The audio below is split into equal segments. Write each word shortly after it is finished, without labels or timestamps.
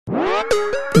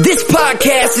This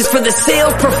podcast is for the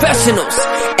sales professionals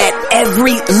at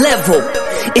every level.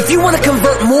 If you want to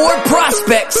convert more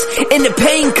prospects into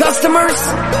paying customers,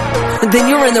 then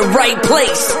you're in the right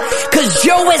place. Cause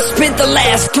Joe has spent the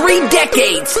last 3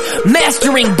 decades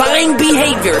mastering buying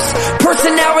behaviors,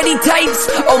 personality types,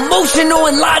 emotional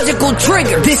and logical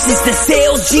triggers. This is the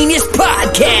Sales Genius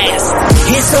Podcast.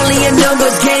 It's only a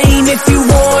numbers game if you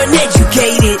want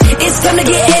educated. It's time to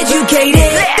get educated.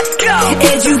 Let's go!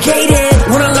 Educated.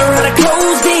 Wanna learn how to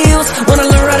close deals, wanna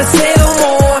learn how to sell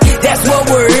more. That's what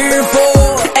we're here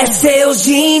for at Sales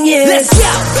Genius. Let's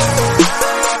go!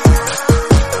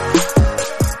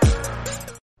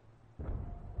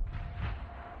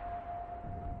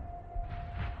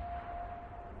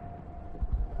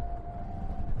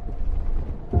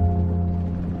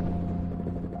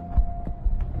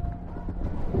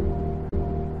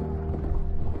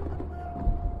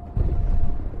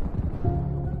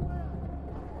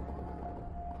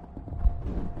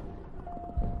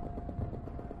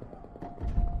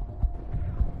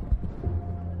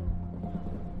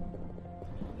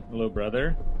 Hello,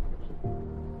 brother.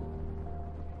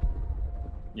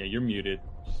 Yeah, you're muted.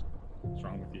 What's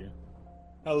wrong with you?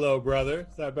 Hello, brother.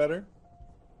 Is that better?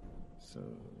 So,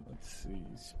 let's see.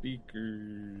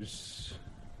 Speakers.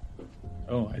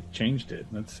 Oh, I changed it.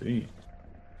 Let's see.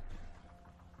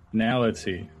 Now, let's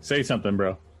see. Say something,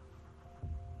 bro.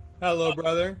 Hello,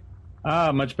 brother.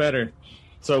 Ah, much better.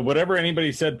 So, whatever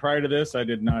anybody said prior to this, I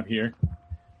did not hear.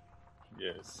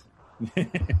 Yes.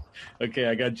 Okay,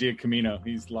 I got Giacomino.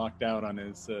 He's locked out on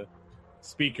his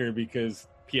speaker because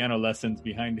piano lessons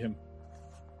behind him.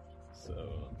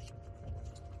 So,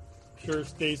 sure,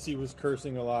 Stacy was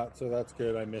cursing a lot, so that's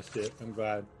good. I missed it. I'm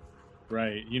glad.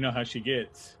 Right, you know how she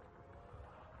gets.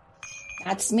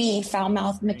 That's me,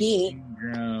 Foulmouth McGee.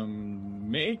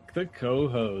 Ingram, make the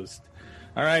co-host.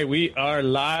 All right, we are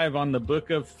live on the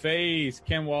Book of Face.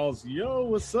 Ken Walls, yo,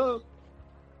 what's up?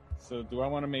 So do I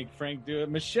want to make Frank do it?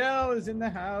 Michelle is in the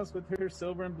house with her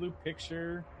silver and blue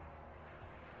picture.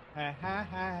 Hi, hi,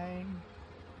 hi.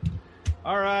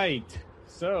 All right.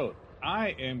 So I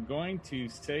am going to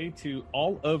say to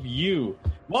all of you,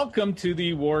 welcome to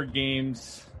the War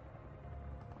Games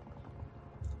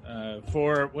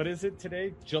for, what is it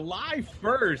today? July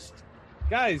 1st.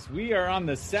 Guys, we are on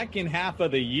the second half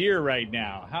of the year right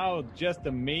now. How just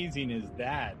amazing is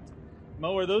that?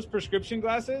 Mo, are those prescription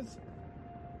glasses?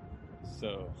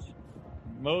 So,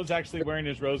 Mo's actually wearing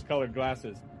his rose-colored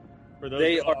glasses. For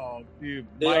those, dude,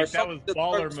 Mike, that was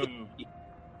baller move.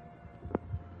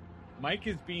 Mike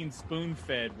is being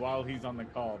spoon-fed while he's on the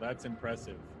call. That's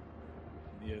impressive.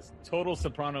 Yes, total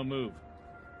soprano move.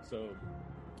 So,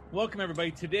 welcome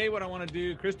everybody. Today, what I want to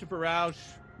do, Christopher Rausch,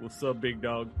 what's up, big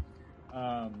dog?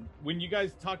 When you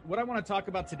guys talk, what I want to talk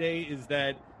about today is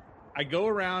that I go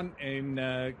around and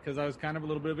because I was kind of a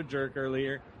little bit of a jerk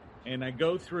earlier. And I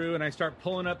go through and I start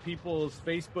pulling up people's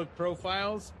Facebook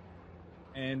profiles.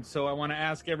 And so I want to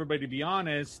ask everybody to be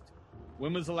honest.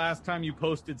 When was the last time you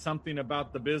posted something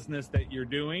about the business that you're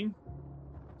doing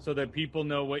so that people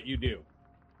know what you do?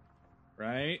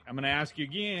 Right? I'm going to ask you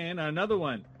again, another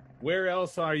one. Where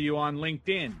else are you on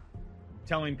LinkedIn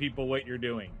telling people what you're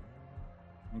doing?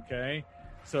 Okay?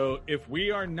 So if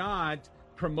we are not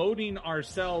promoting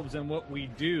ourselves and what we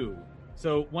do.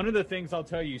 So one of the things I'll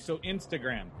tell you, so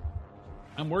Instagram.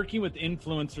 I'm working with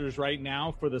influencers right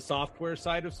now for the software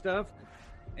side of stuff.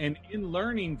 And in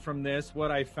learning from this,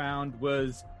 what I found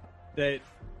was that,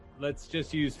 let's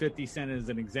just use 50 Cent as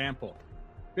an example.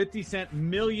 50 Cent,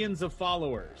 millions of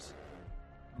followers.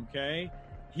 Okay?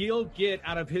 He'll get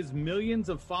out of his millions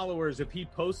of followers, if he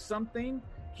posts something,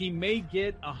 he may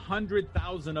get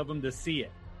 100,000 of them to see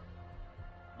it.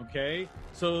 Okay,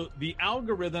 so the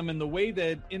algorithm and the way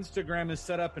that Instagram is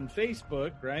set up in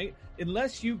Facebook, right?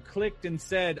 Unless you clicked and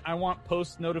said, I want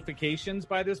post notifications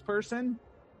by this person,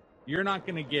 you're not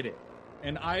going to get it.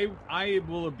 And I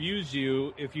will abuse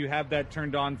you if you have that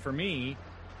turned on for me,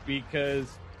 because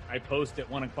I post at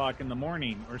 1 o'clock in the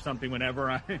morning or something whenever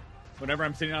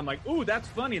I'm sitting, I'm like, ooh, that's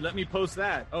funny. Let me post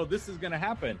that. Oh, this is going to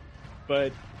happen.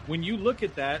 But when you look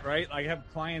at that, right, I have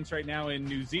clients right now in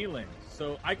New Zealand.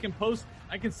 So I can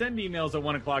send emails at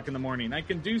 1 o'clock in the morning. I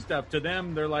can do stuff to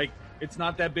them. They're like, it's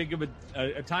not that big of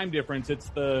a time difference. It's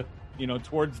the,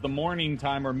 towards the morning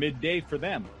time or midday for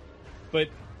them. But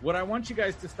what I want you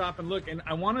guys to stop and look, and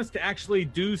I want us to actually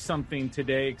do something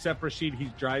today, except Rashid,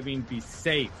 he's driving, be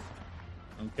safe.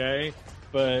 Okay.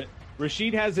 But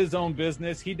Rashid has his own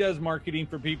business. He does marketing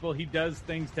for people. He does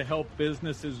things to help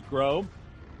businesses grow.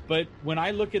 But when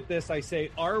I look at this, I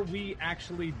say, are we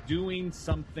actually doing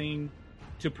something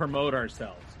to promote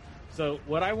ourselves? So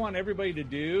what I want everybody to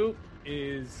do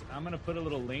is I'm going to put a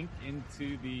little link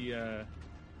into the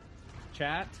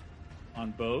chat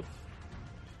on both.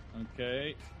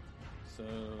 Okay, so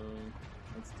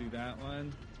let's do that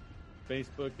one.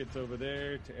 Facebook, it's over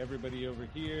there. To everybody over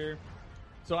here.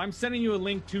 So I'm sending you a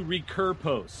link to Recur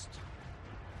Post.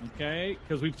 Okay,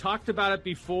 because we've talked about it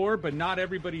before, but not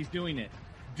everybody's doing it.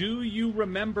 Do you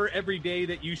remember every day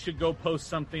that you should go post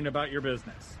something about your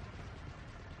business?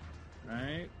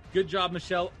 Right? Good job,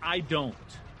 Michelle. I don't.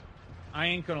 I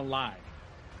ain't gonna lie.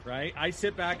 Right? I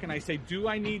sit back and I say, do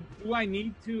I need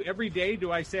to every day?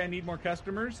 Do I say I need more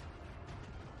customers?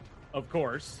 Of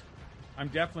course. I'm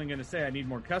definitely going to say I need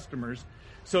more customers.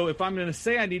 So if I'm going to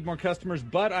say I need more customers,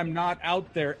 but I'm not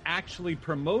out there actually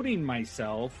promoting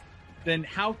myself, then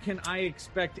how can I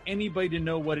expect anybody to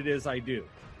know what it is I do?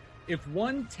 If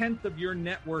 1/10 of your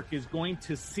network is going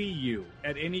to see you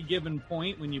at any given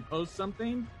point when you post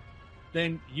something,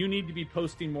 then you need to be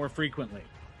posting more frequently.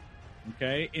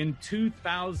 Okay? In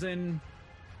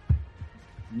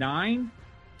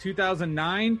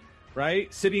 2009,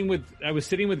 right? I was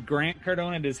sitting with Grant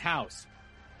Cardone at his house.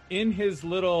 In his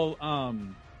little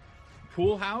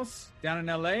pool house down in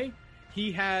LA,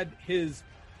 he had his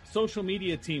social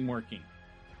media team working.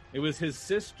 It was his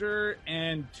sister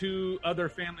and 2 other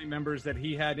family members that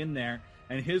he had in there.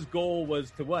 And his goal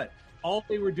was to what? All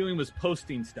they were doing was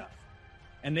posting stuff.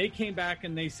 And they came back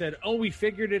and they said, oh, we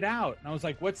figured it out. And I was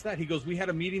like, what's that? He goes, we had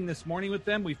a meeting this morning with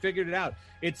them. We figured it out.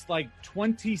 It's like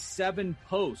 27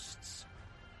 posts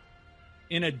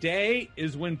in a day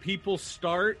is when people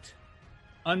start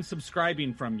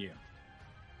unsubscribing from you.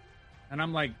 And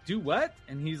I'm like, do what?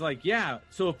 And he's like, yeah.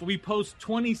 So if we post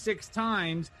 26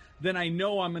 times, then I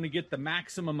know I'm going to get the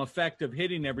maximum effect of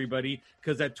hitting everybody,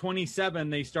 because at 27,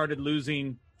 they started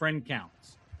losing friend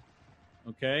counts.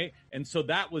 Okay. And so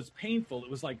that was painful. It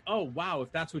was like, oh, wow,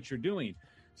 if that's what you're doing.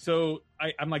 So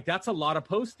I'm like, that's a lot of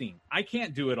posting. I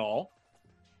can't do it all.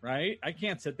 Right. I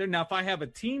can't sit there. Now, if I have a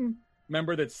team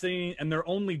member that's saying, and their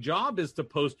only job is to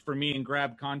post for me and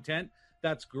grab content,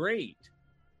 that's great.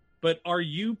 But are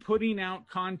you putting out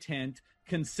content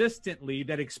consistently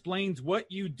that explains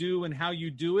what you do and how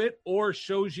you do it, or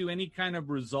shows you any kind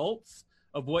of results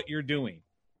of what you're doing?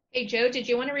 Hey, Joe, did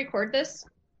you want to record this?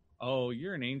 Oh,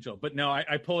 you're an angel. But no,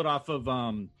 I pull it off of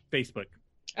Facebook.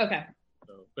 Okay.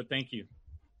 So, but thank you.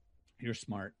 You're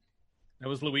smart. That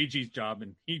was Luigi's job,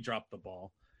 and he dropped the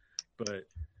ball. But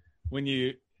when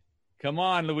you... Come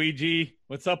on, Luigi.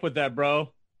 What's up with that,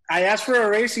 bro? I asked for a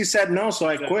raise. He said no, so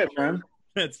I quit, man.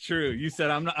 That's true. You said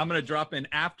I'm going to drop in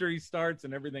after he starts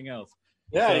and everything else.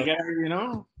 Yeah, so, you got,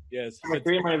 Yes. I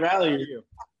agree my value.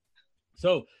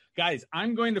 So, guys,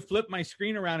 I'm going to flip my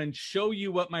screen around and show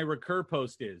you what my Recur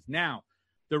Post is. Now,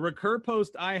 the Recur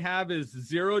Post I have is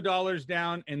 $0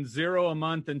 down and $0 a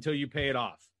month until you pay it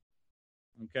off.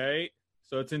 Okay?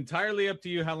 So it's entirely up to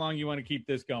you how long you want to keep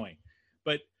this going.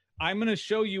 But I'm going to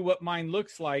show you what mine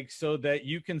looks like so that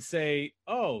you can say,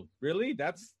 oh, really?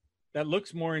 That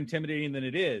looks more intimidating than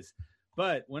it is.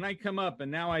 But when I come up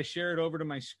and now I share it over to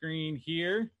my screen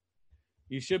here,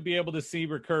 you should be able to see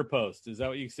Recur Post. Is that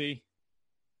what you see?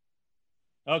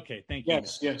 Okay, thank you.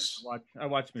 Yes. I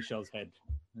watched Michelle's head.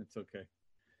 That's okay.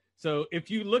 So if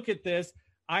you look at this,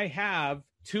 I have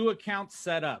 2 accounts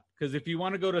set up, because if you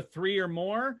want to go to 3 or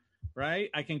more, right,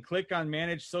 I can click on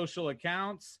Manage Social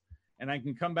Accounts, and I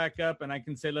can come back up and I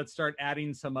can say, let's start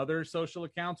adding some other social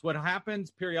accounts. What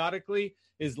happens periodically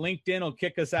is LinkedIn will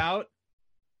kick us out,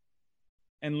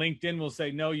 and LinkedIn will say,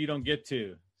 no, you don't get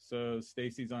to. So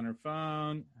Stacy's on her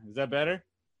phone. Is that better?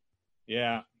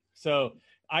 Yeah. So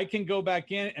I can go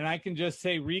back in and I can just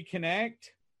say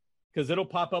reconnect, because it'll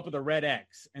pop up with a red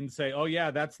X and say, oh yeah,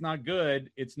 that's not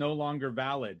good. It's no longer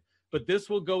valid. But this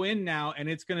will go in now and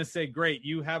it's going to say, great,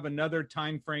 you have another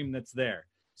time frame that's there.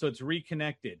 So it's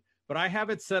reconnected. But I have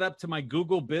it set up to my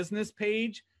Google business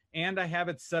page, and I have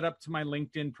it set up to my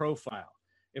LinkedIn profile.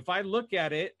 If I look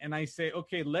at it and I say,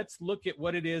 okay, let's look at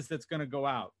what it is that's going to go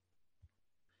out.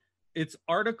 It's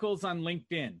articles on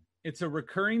LinkedIn. It's a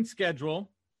recurring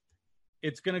schedule.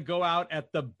 It's going to go out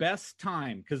at the best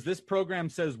time, because this program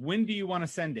says, when do you want to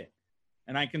send it?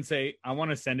 And I can say, I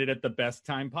want to send it at the best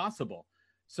time possible.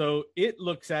 So it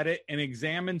looks at it and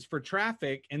examines for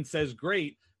traffic and says,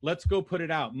 great, let's go put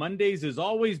it out. Mondays is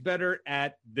always better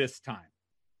at this time.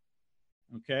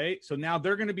 Okay, so now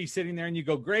they're going to be sitting there and you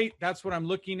go, great, that's what I'm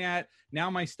looking at. Now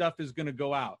my stuff is going to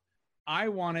go out. I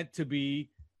want it to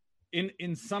be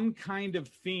in some kind of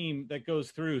theme that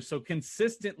goes through. So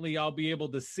consistently, I'll be able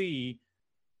to see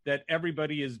that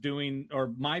everybody is doing,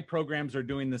 or my programs are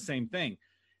doing the same thing.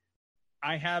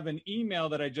 I have an email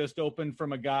that I just opened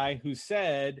from a guy who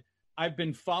said, I've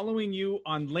been following you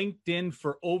on LinkedIn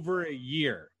for over a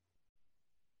year.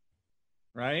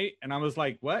 Right? And I was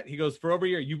like, what? He goes, for over a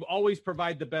year. You've always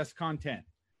provided the best content.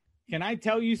 Can I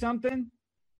tell you something?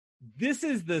 This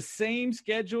is the same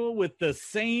schedule with the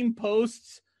same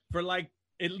posts for like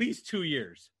at least 2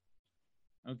 years.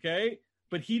 Okay?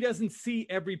 But he doesn't see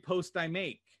every post I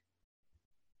make.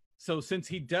 So since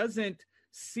he doesn't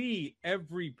see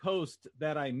every post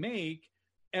that I make,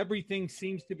 everything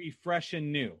seems to be fresh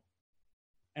and new.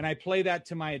 And I play that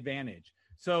to my advantage.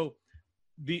 So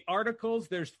the articles,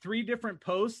 there's 3 different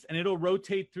posts, and it'll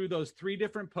rotate through those 3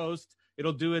 different posts.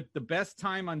 It'll do it the best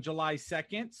time on July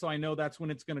 2nd. So I know that's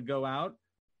when it's going to go out.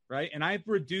 Right. And I've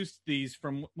reduced these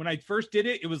from when I first did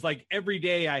it. It was like every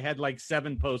day I had like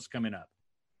 7 posts coming up.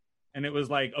 And it was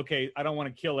like, okay, I don't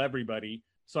want to kill everybody.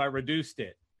 So I reduced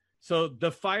it. So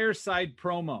the fireside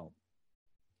promo.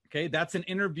 Okay. That's an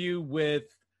interview with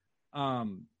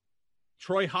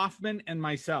Troy Hoffman and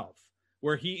myself,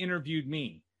 where he interviewed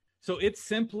me. So it's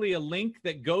simply a link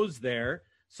that goes there.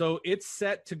 So it's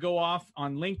set to go off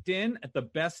on LinkedIn at the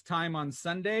best time on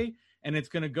Sunday, and it's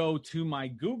going to go to my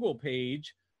Google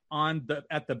page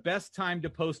at the best time to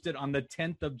post it on the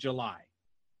 10th of July.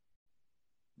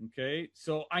 Okay,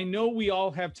 so I know we all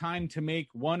have time to make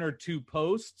 1 or 2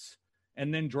 posts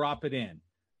and then drop it in.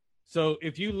 So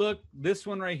if you look, this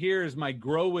one right here is my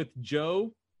Grow with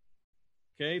Joe.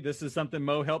 Okay, this is something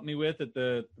Mo helped me with at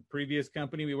the previous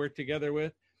company we worked together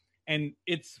with. And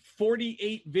it's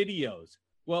 48 videos.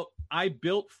 Well, I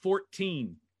built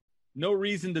 14. No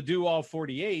reason to do all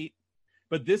 48,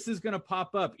 but this is going to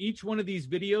pop up. Each one of these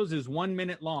videos is 1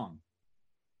 minute long,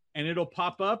 and it'll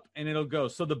pop up and it'll go.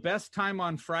 So the best time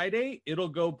on Friday, it'll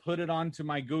go put it onto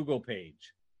my Google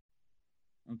page.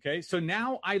 Okay, so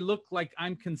now I look like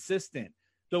I'm consistent.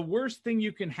 The worst thing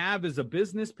you can have is a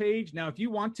business page. Now, if you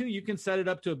want to, you can set it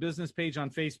up to a business page on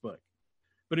Facebook.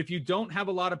 But if you don't have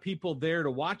a lot of people there to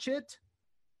watch it,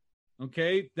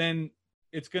 okay, then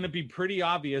it's going to be pretty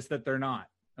obvious that they're not.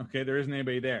 Okay, there isn't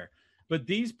anybody there. But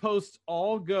these posts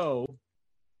all go,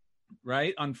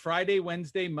 right, on Friday,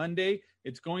 Wednesday, Monday.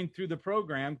 It's going through the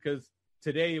program because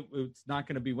today it's not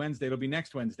going to be Wednesday. It'll be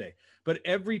next Wednesday. But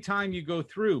every time you go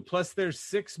through, plus there's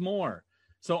 6 more.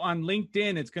 So on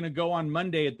LinkedIn, it's going to go on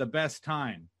Monday at the best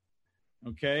time.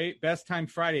 Okay, best time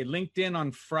Friday. LinkedIn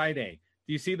on Friday.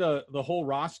 Do you see the whole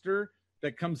roster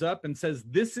that comes up and says,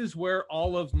 this is where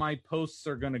all of my posts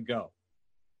are going to go?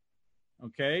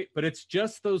 Okay, but it's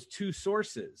just those 2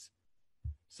 sources.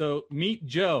 So meet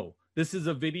Joe. This is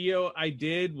a video I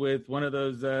did with one of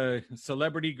those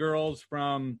celebrity girls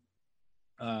from,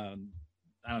 I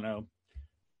don't know,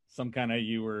 some kind of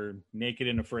You Were Naked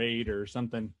and Afraid or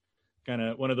something, kind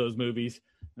of one of those movies,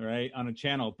 right, on a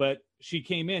channel. But she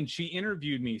came in, she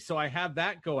interviewed me. So I have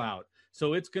that go out.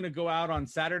 So it's going to go out on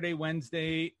Saturday,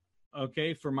 Wednesday,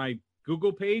 okay, for my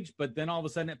Google page, but then all of a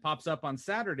sudden it pops up on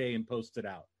Saturday and posts it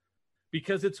out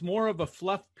because it's more of a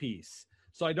fluff piece.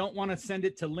 So I don't want to send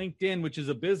it to LinkedIn, which is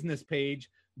a business page,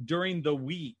 during the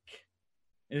week,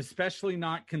 and especially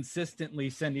not consistently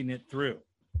sending it through.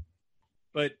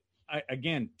 But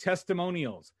again,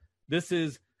 testimonials. This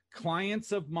is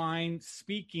clients of mine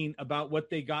speaking about what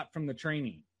they got from the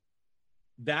training.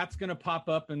 That's going to pop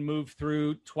up and move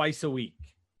through twice a week.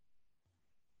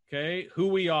 Okay, who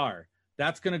we are.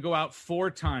 That's going to go out 4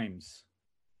 times,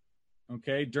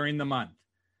 okay, during the month.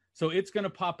 So it's going to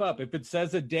pop up. If it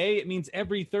says a day, it means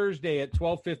every Thursday at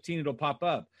 12:15, it'll pop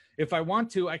up. If I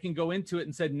want to, I can go into it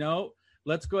and say, no,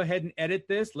 let's go ahead and edit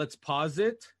this. Let's pause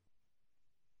it,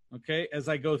 okay, as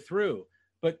I go through.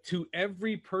 But to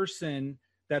every person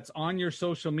that's on your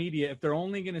social media, if they're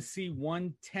only going to see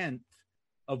 1/10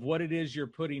 of what it is you're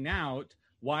putting out,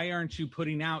 why aren't you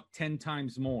putting out 10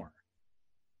 times more?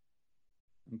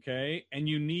 Okay, and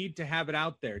you need to have it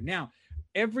out there. Now,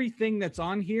 everything that's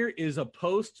on here is a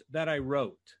post that I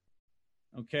wrote,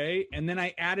 okay? And then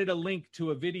I added a link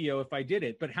to a video if I did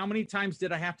it. But how many times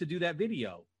did I have to do that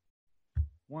video?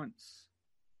 Once.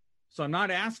 So I'm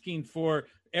not asking for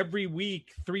every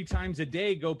week, 3 times a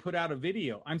day, go put out a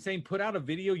video. I'm saying put out a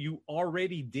video you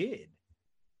already did,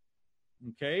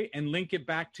 okay? And link it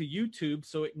back to YouTube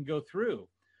so it can go through.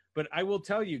 But I will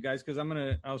tell you guys, because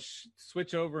I'll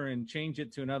switch over and change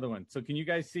it to another one. So can you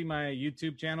guys see my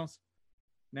YouTube channels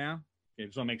now? Okay,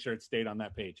 just want to make sure it stayed on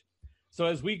that page. So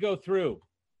as we go through,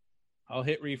 I'll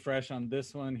hit refresh on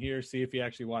this one here, see if you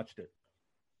actually watched it.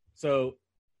 So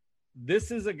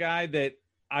this is a guy that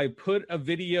I put a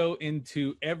video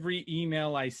into every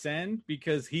email I send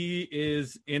because he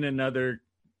is in another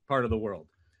part of the world.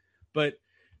 But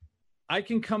I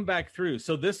can come back through.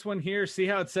 So this one here, see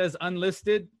how it says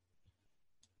unlisted?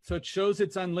 So it shows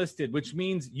it's unlisted, which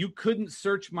means you couldn't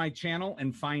search my channel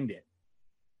and find it.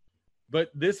 But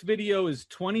this video is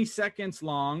 20 seconds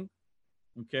long.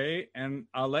 Okay. And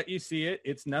I'll let you see it.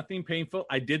 It's nothing painful.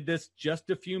 I did this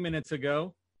just a few minutes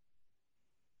ago.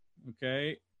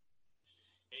 Okay.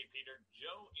 Hey, Peter.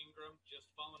 Joe Ingram, just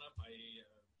following up. I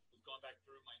was going back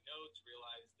through my notes,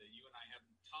 realized that you and I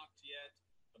haven't talked yet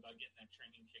about getting that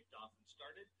training kicked off and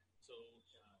started. So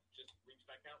just reach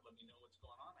back out, let me know what's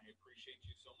going on. I appreciate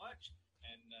you so much.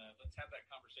 And let's have that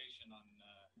conversation on.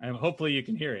 And hopefully you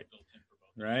can hear it,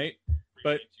 right?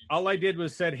 But all I did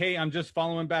was said, hey, I'm just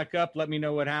following back up. Let me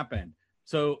know what happened.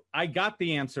 So I got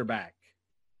the answer back.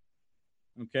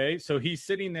 Okay. So he's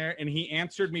sitting there and he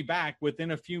answered me back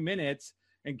within a few minutes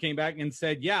and came back and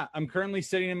said, yeah, I'm currently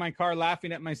sitting in my car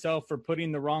laughing at myself for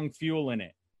putting the wrong fuel in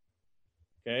it.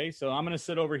 Okay. So I'm going to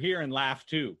sit over here and laugh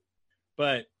too.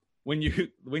 But when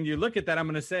you look at that, I'm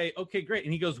going to say, okay, great.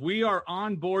 And he goes, we are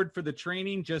on board for the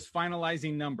training, just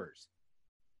finalizing numbers.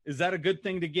 Is that a good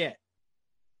thing to get?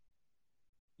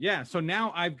 Yeah. So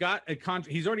now I've got a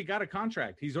contract. He's already got a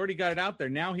contract. He's already got it out there.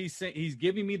 Now he's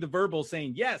giving me the verbal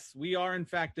saying, yes, we are in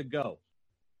fact a go.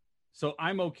 So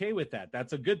I'm okay with that.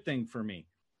 That's a good thing for me.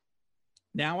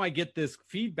 Now I get this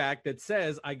feedback that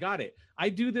says I got it. I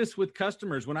do this with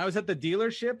customers. When I was at the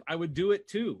dealership, I would do it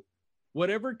too.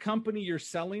 Whatever company you're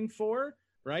selling for,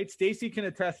 right? Stacy can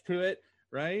attest to it,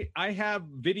 right? I have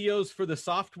videos for the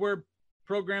software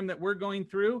program that we're going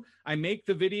through. I make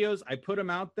the videos, I put them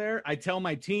out there. I tell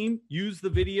my team, use the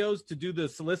videos to do the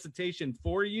solicitation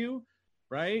for you,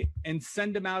 right? And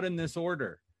send them out in this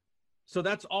order. So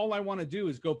that's all I want to do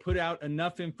is go put out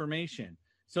enough information.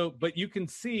 So, but you can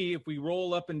see if we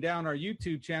roll up and down our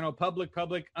YouTube channel, public,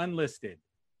 unlisted.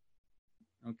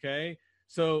 Okay.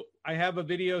 So I have a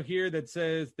video here that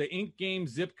says the Ink Game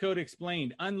zip code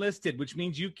explained, unlisted, which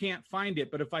means you can't find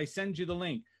it. But if I send you the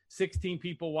link, 16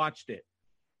 people watched it.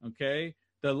 Okay.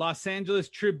 The Los Angeles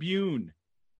Tribune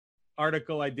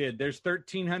article I did, there's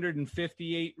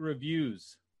 1,358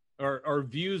 reviews or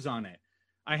views on it.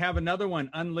 I have another one,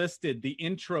 unlisted, the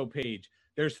intro page.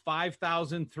 There's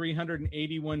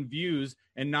 5,381 views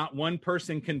and not one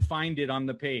person can find it on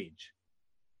the page.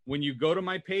 When you go to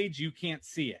my page, you can't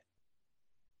see it.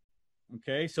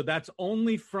 Okay, so that's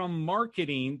only from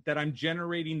marketing that I'm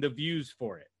generating the views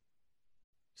for it.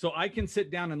 So I can sit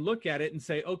down and look at it and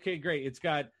say, okay, great. It's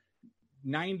got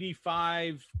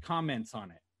 95 comments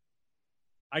on it.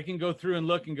 I can go through and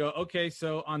look and go, okay,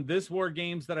 so on this War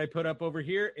Games that I put up over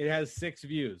here, it has 6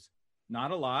 views.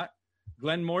 Not a lot.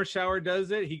 Glenn Morshower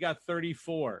does it. He got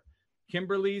 34.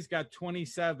 Kimberly's got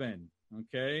 27.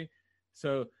 Okay.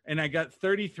 So, and I got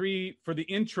 33 for the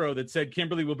intro that said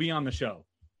Kimberly will be on the show.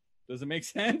 Does it make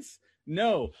sense?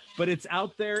 No, but it's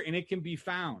out there and it can be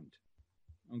found.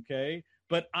 Okay.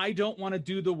 But I don't want to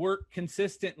do the work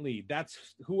consistently. That's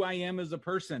who I am as a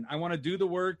person. I want to do the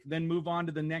work, then move on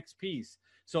to the next piece.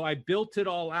 So I built it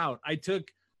all out. It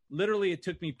took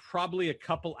me probably a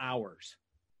couple hours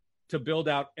to build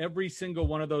out every single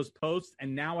one of those posts.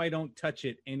 And now I don't touch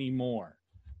it anymore.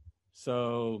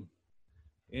 So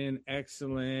an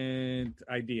excellent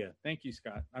idea. Thank you,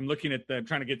 Scott. I'm looking at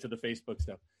trying to get to the Facebook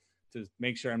stuff to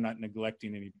make sure I'm not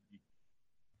neglecting any.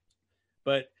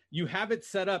 But you have it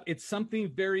set up. It's something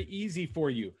very easy for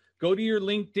you. Go to your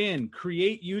LinkedIn,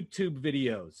 create YouTube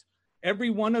videos. Every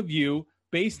one of you,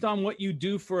 based on what you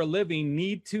do for a living,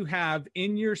 need to have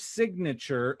in your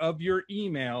signature of your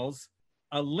emails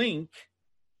a link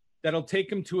that'll take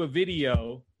them to a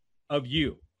video of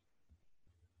you.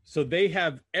 So they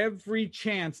have every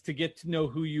chance to get to know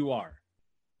who you are.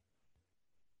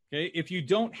 Okay. If you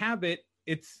don't have it,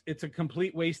 it's a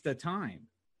complete waste of time.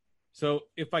 So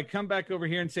if I come back over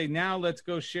here and say, now let's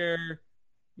go share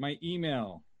my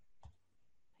email.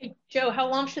 Hey, Joe, how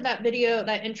long should that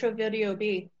intro video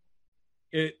be?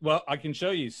 Well, I can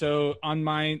show you. So on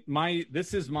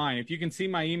this is mine. If you can see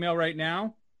my email right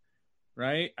now,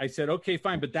 right? I said, okay,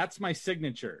 fine, but that's my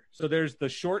signature. So there's the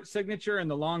short signature and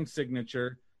the long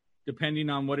signature, depending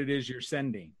on what it is you're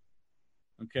sending.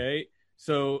 Okay.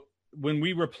 So when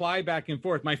we reply back and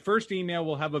forth, my first email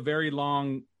will have a very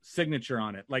long signature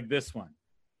on it, like this one.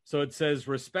 So it says,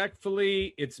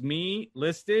 respectfully, it's me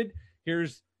listed.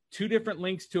 Here's 2 different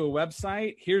links to a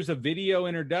website. Here's a video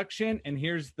introduction, and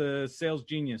here's the Sales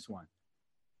Genius one.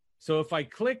 So if I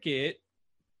click it,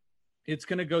 it's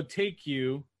going to go take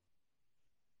you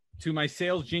to my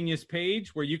Sales Genius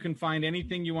page where you can find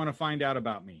anything you want to find out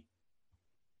about me.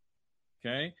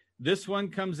 Okay. This one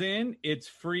comes in. It's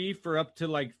free for up to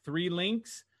like 3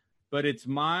 links, but it's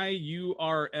myurls.co.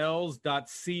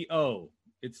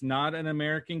 It's not an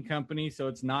American company, so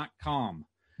it's not com,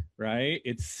 right?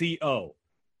 It's CO.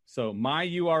 So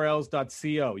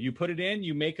myurls.co. You put it in,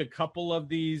 you make a couple of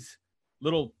these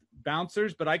little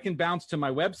bouncers, but I can bounce to my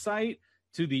website,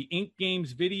 to the Ink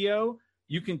Games video.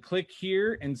 You can click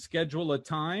here and schedule a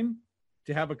time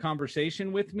to have a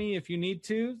conversation with me if you need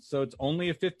to. So it's only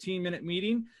a 15-minute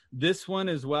meeting. This one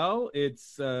as well.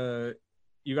 It's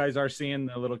you guys are seeing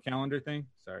the little calendar thing.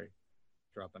 Sorry,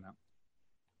 dropping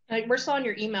out. We're still on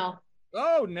your email.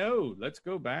 Oh no, let's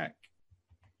go back.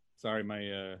 Sorry,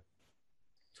 my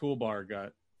toolbar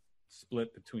got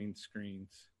split between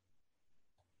screens.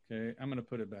 Okay, I'm gonna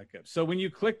put it back up. So when you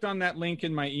clicked on that link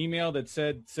in my email that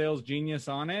said Sales Genius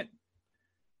on it,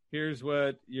 here's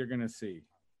what you're gonna see.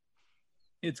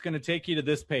 It's gonna take you to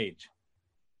this page.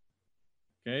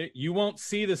 Okay, you won't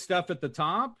see the stuff at the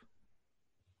top,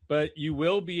 but you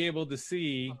will be able to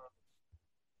see.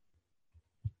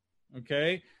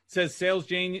 Okay, it says Sales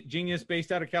Genius based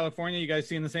out of California. You guys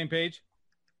seeing the same page?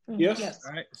 Yes.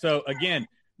 All right. So again,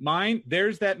 mine,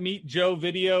 there's that Meet Joe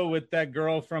video with that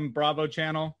girl from Bravo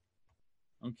channel.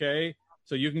 Okay.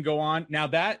 So you can go on. Now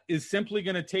that is simply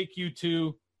going to take you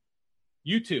to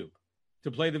YouTube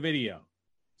to play the video.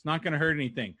 It's not going to hurt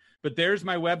anything. But there's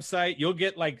my website. You'll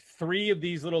get like 3 of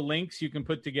these little links you can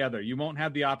put together. You won't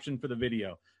have the option for the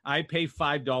video. I pay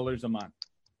 $5 a month.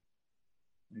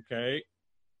 Okay.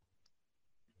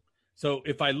 So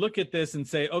if I look at this and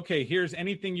say, okay, here's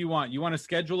anything you want. You want to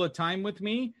schedule a time with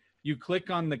me? You click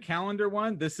on the calendar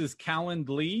one. This is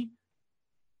Calendly.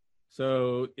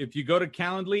 So if you go to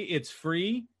Calendly, it's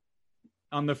free.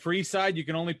 On the free side, you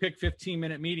can only pick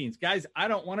 15-minute meetings. Guys, I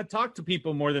don't want to talk to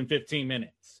people more than 15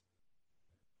 minutes.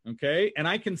 Okay? And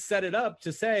I can set it up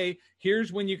to say,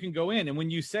 here's when you can go in. And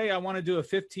when you say I want to do a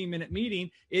 15-minute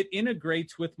meeting, it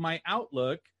integrates with my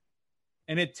Outlook.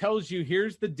 And it tells you,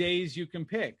 here's the days you can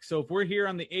pick. So if we're here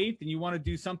on the 8th and you want to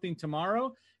do something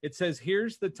tomorrow, it says,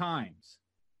 here's the times.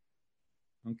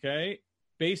 Okay?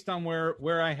 Based on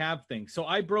where I have things. So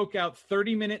I broke out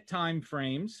 30-minute time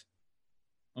frames,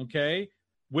 okay,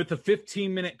 with a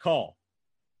 15-minute call.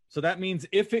 So that means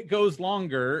if it goes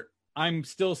longer, I'm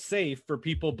still safe for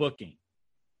people booking.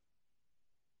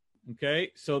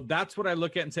 Okay? So that's what I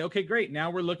look at and say, okay, great. Now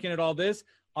we're looking at all this.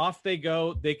 Off they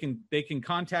go. They can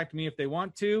contact me if they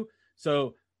want to.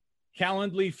 So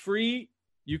Calendly free.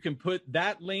 You can put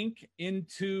that link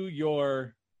into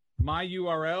your my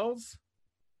URLs,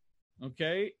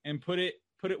 okay, and put it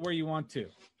where you want to.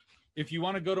 If you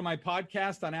want to go to my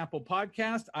podcast on Apple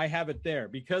Podcast, I have it there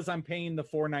because I'm paying the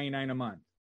 $4.99 a month.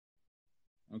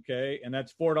 Okay, and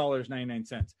that's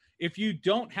 $4.99. If you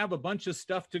don't have a bunch of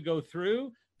stuff to go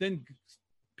through, then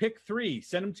pick 3,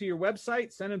 send them to your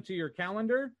website, send them to your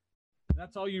calendar.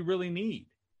 That's all you really need.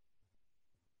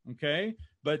 Okay.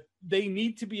 But they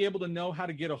need to be able to know how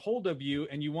to get a hold of you,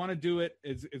 and you want to do it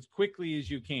as quickly as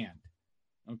you can.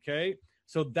 Okay.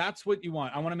 So that's what you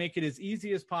want. I want to make it as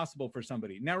easy as possible for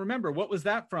somebody. Now, remember, what was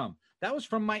that from? That was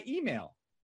from my email.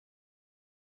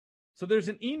 So there's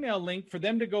an email link for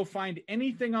them to go find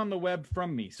anything on the web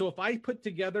from me. So if I put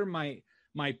together my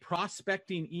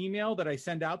prospecting email that I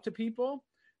send out to people,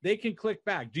 they can click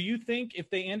back. Do you think if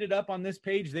they ended up on this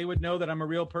page, they would know that I'm a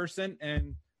real person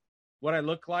and what I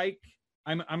look like?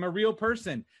 I'm a real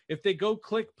person. If they go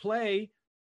click play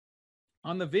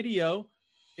on the video,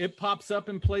 it pops up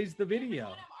and plays the video.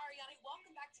 I'm Ariana.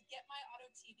 Welcome back to Get My Auto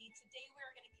TV. Today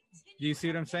we're going to continue. Do you see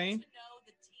what I'm saying? To know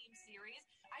the team series.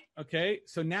 Okay,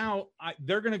 so now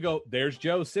they're going to go, there's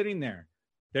Joe sitting there.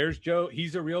 There's Joe.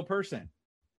 He's a real person.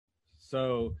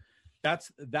 So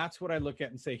that's what I look at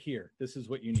and say, here, this is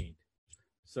what you need.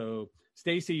 So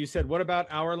Stacy, you said, what about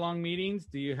hour-long meetings?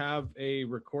 Do you have a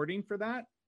recording for that?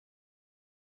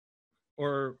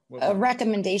 Or a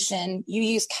recommendation? You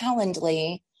use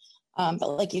Calendly,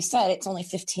 but like you said, it's only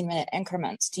 15-minute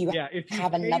increments. Do you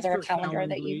have another calendar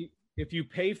that you? If you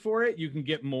pay for it, you can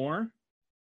get more.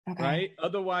 Okay. Right.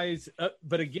 Otherwise,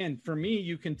 but again, for me,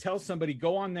 you can tell somebody,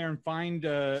 go on there and find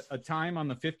a time on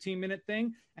the 15-minute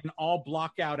thing, and I'll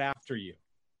block out after you.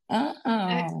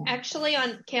 Actually,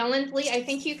 on Calendly, I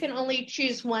think you can only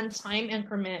choose one time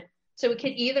increment. So it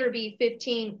could either be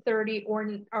 15, 30,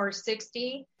 or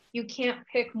 60. You can't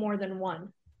pick more than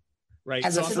one. Right.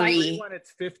 As so a on free the free one,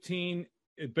 it's 15,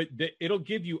 but it'll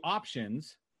give you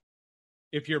options.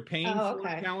 If you're paying for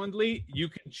Calendly, you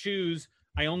can choose,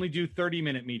 I only do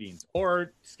 30-minute meetings,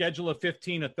 or schedule a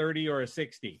 15, a 30, or a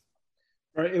 60.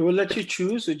 Right. It will let you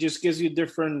choose. It just gives you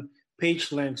different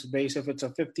page links based if it's a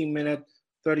 15-minute,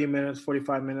 30 minutes,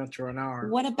 45 minutes, or an hour.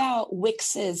 What about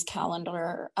Wix's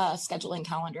calendar, scheduling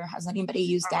calendar? Has anybody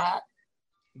used that?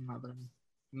 I'm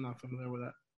not familiar with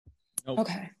that. Nope.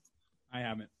 Okay. I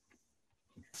haven't.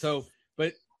 So,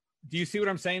 but do you see what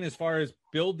I'm saying as far as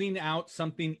building out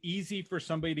something easy for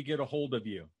somebody to get a hold of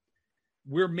you?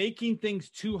 We're making things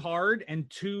too hard and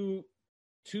too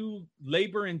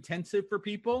labor intensive for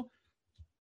people,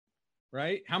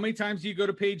 right? How many times do you go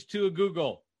to page 2 of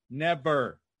Google?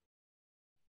 Never.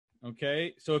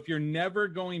 Okay. So if you're never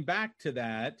going back to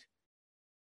that,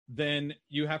 then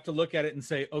you have to look at it and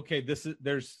say, okay,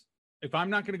 if I'm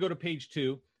not going to go to page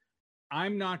 2,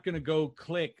 I'm not going to go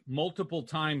click multiple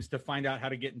times to find out how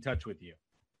to get in touch with you.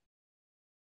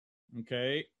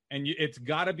 Okay. And it's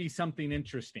got to be something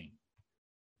interesting.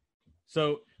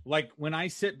 So like when I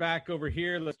sit back over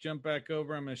here, let's jump back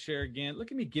over. I'm going to share again.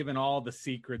 Look at me giving all the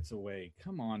secrets away.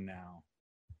 Come on now.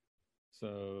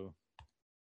 So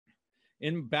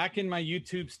back in my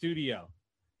YouTube studio.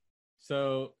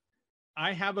 So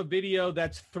I have a video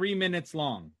that's 3 minutes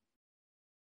long.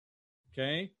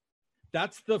 Okay.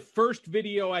 That's the first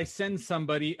video I send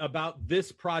somebody about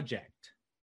this project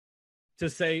to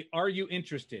say, are you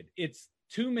interested? It's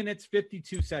 2 minutes,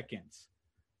 52 seconds.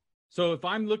 So if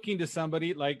I'm looking to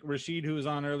somebody like Rashid, who was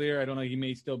on earlier, I don't know, he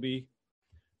may still be,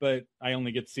 but I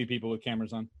only get to see people with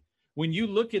cameras on. When you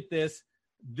look at this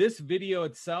video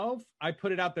itself, I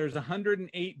put it out, there's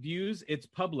 108 views, it's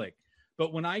public.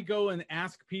 But when I go and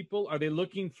ask people, are they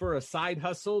looking for a side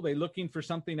hustle? Are they looking for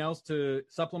something else to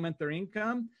supplement their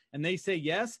income? And they say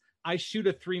yes, I shoot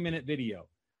a 3-minute video.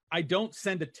 I don't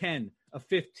send a 10, a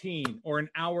 15, or an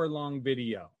hour-long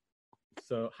video.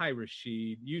 So, hi,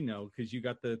 Rashid. You know, because you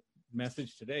got the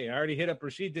message today. I already hit up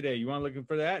Rashid today. You want looking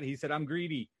for that? He said, I'm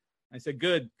greedy. I said,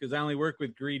 good, because I only work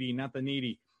with greedy, not the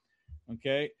needy.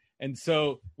 Okay. And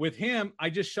so with him,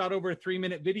 I just shot over a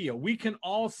 3-minute video. We can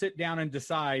all sit down and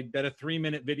decide that a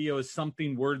 3-minute video is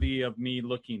something worthy of me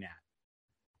looking at.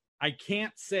 I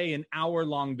can't say an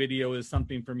hour-long video is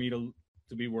something for me to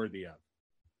be worthy of,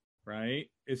 right?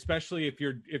 Especially if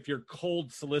you're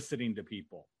cold soliciting to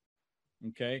people.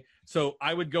 Okay. So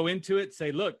I would go into it,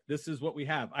 say, look, this is what we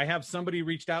have. I have somebody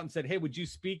reached out and said, hey, would you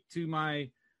speak to my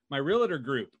realtor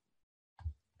group?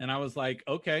 And I was like,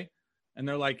 okay. And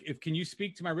they're like, can you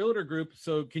speak to my realtor group?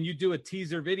 So can you do a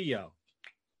teaser video?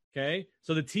 Okay.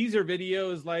 So the teaser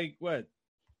video is like, what?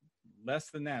 Less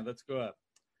than that. Let's go up.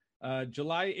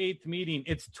 July 8th meeting.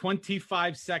 It's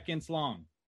 25 seconds long.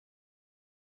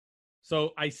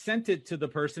 So I sent it to the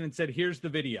person and said, here's the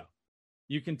video.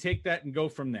 You can take that and go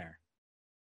from there.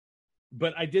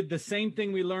 But I did the same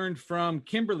thing we learned from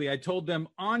Kimberly. I told them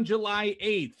on July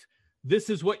 8th, this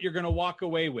is what you're going to walk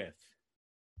away with.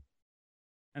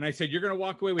 And I said, you're going to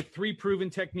walk away with 3 proven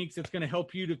techniques that's going to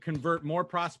help you to convert more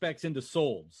prospects into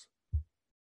solds.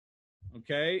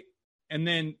 Okay. And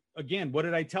then again, what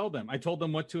did I tell them? I told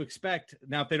them what to expect.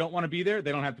 Now, if they don't want to be there,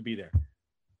 they don't have to be there.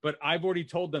 But I've already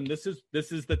told them this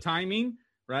is the timing,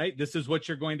 right? This is what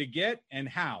you're going to get and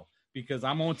how, because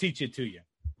I'm going to teach it to you.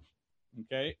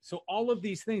 Okay. So all of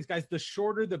these things, guys, the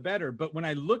shorter, the better. But when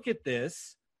I look at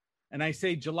this and I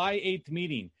say July 8th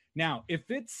meeting, now, if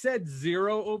it said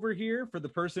 0 over here for the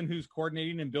person who's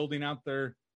coordinating and building out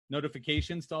their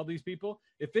notifications to all these people,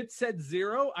 if it said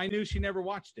 0, I knew she never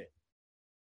watched it.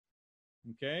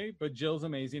 Okay. But Jill's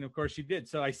amazing. Of course she did.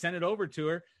 So I sent it over to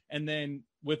her. And then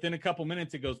within a couple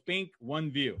minutes, it goes, bink,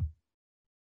 1 view.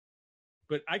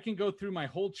 But I can go through my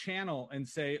whole channel and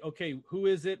say, okay, who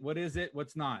is it? What is it?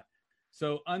 What's not?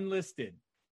 So unlisted.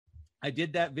 I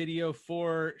did that video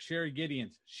for Sherry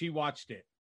Gideons. She watched it.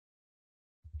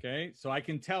 Okay. So I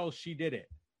can tell she did it.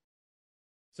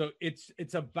 So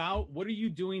it's about what are you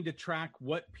doing to track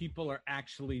what people are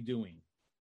actually doing?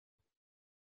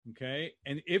 Okay.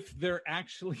 And if they're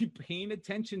actually paying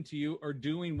attention to you or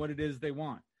doing what it is they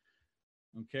want.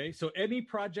 Okay. So any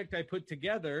project I put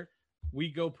together, we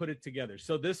go put it together.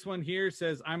 So this one here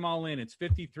says, I'm all in. It's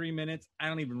 53 minutes. I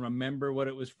don't even remember what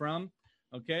it was from.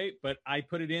 Okay. But I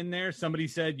put it in there. Somebody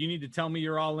said, you need to tell me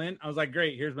you're all in. I was like,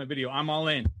 great. Here's my video. I'm all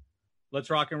in. Let's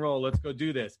rock and roll. Let's go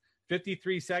do this.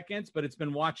 53 seconds, but it's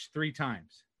been watched 3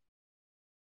 times.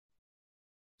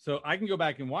 So I can go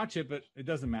back and watch it, but it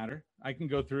doesn't matter. I can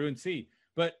go through and see.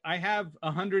 But I have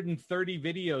 130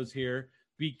 videos here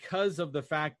because of the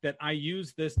fact that I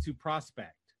use this to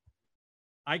prospect.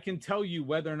 I can tell you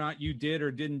whether or not you did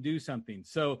or didn't do something.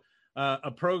 So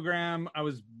a program, I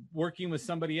was working with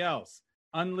somebody else,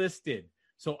 unlisted.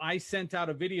 So I sent out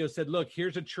a video, said, look,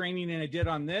 here's a training and I did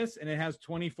on this, and it has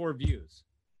 24 views.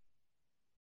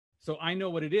 So I know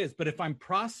what it is. But if I'm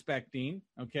prospecting,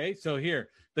 okay, so here,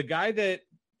 the guy that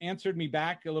answered me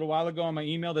back a little while ago on my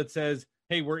email that says,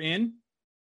 hey, we're in,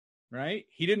 right?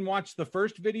 He didn't watch the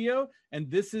first video.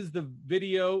 And this is the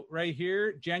video right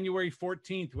here, January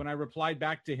 14th, when I replied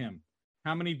back to him.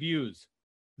 How many views?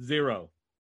 0.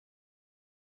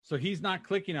 So he's not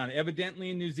clicking on it. Evidently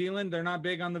in New Zealand, they're not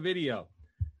big on the video.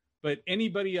 But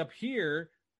anybody up here,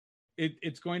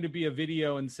 it's going to be a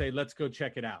video and say, let's go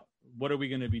check it out. What are we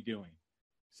going to be doing?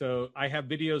 So I have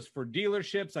videos for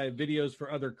dealerships. I have videos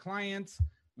for other clients.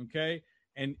 Okay.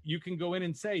 And you can go in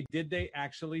and say, did they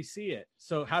actually see it?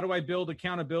 So how do I build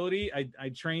accountability? I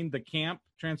trained the camp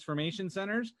transformation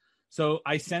centers. So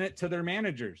I sent it to their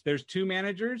managers. There's 2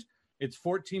 managers. It's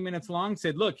 14 minutes long.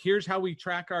 Said, look, here's how we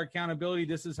track our accountability.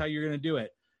 This is how you're going to do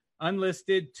it.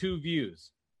 Unlisted, 2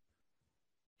 views.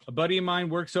 A buddy of mine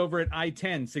works over at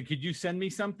I-10. Said, could you send me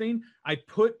something? I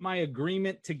put my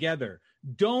agreement together.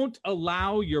 Don't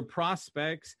allow your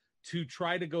prospects to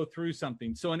try to go through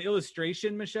something. So an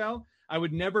illustration, Michelle, I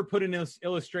would never put an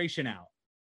illustration out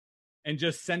and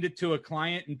just send it to a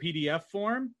client in PDF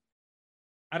form.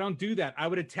 I don't do that. I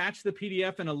would attach the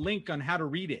PDF and a link on how to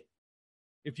read it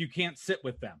if you can't sit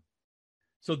with them.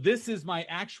 So this is my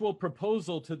actual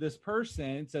proposal to this person.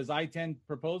 It says I-10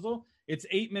 proposal. It's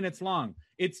 8 minutes long.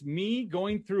 It's me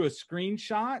going through a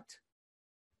screenshot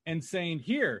and saying,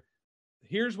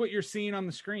 here's what you're seeing on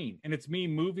the screen. And it's me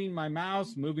moving my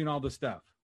mouse, moving all the stuff.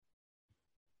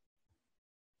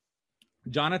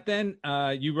 Jonathan,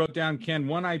 you wrote down, can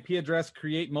one IP address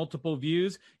create multiple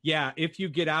views? Yeah, if you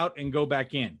get out and go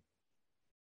back in.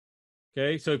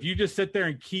 Okay, so if you just sit there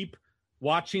and keep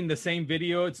watching the same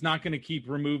video, it's not going to keep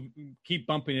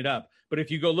bumping it up. But if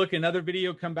you go look another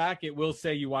video, come back, it will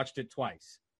say you watched it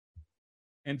twice.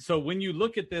 And so when you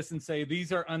look at this and say,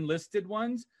 these are unlisted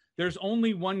ones, there's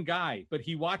only one guy, but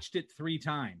he watched it 3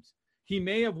 times. He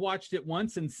may have watched it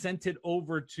once and sent it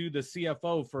over to the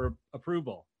CFO for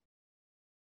approval.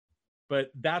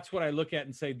 But that's what I look at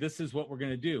and say, this is what we're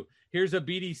going to do. Here's a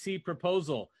BDC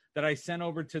proposal that I sent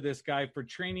over to this guy for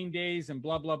training days and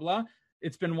blah, blah, blah.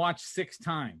 It's been watched 6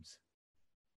 times.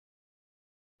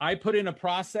 I put in a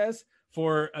process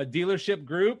for a dealership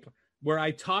group where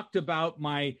I talked about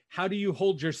how do you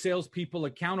hold your salespeople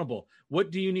accountable?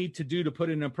 What do you need to do to put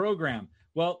in a program?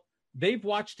 Well, they've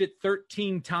watched it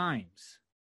 13 times.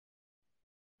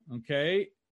 Okay.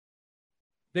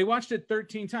 They watched it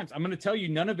 13 times. I'm going to tell you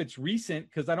none of it's recent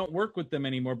because I don't work with them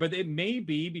anymore, but it may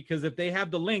be because if they have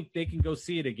the link, they can go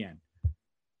see it again.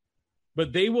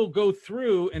 But they will go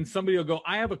through and somebody will go,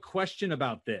 I have a question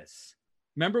about this.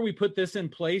 Remember we put this in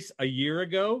place a year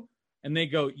ago? And they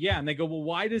go, yeah. And they go, well,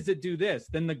 why does it do this?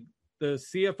 Then the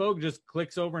CFO just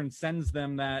clicks over and sends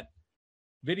them that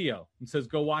video and says,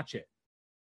 go watch it.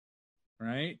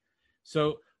 Right?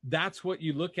 So that's what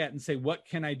you look at and say, what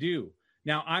can I do?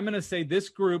 Now, I'm going to say this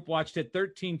group watched it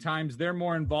 13 times. They're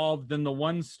more involved than the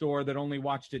one store that only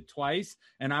watched it twice.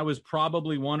 And I was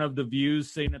probably one of the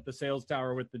views sitting at the sales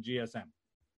tower with the GSM.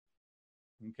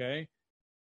 Okay.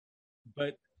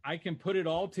 But I can put it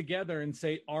all together and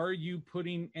say, are you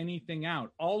putting anything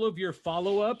out? All of your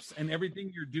follow-ups and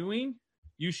everything you're doing,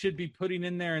 you should be putting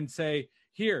in there and say,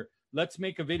 here, let's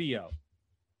make a video.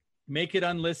 Make it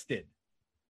unlisted.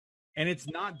 And it's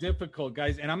not difficult,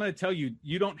 guys. And I'm going to tell you,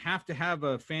 you don't have to have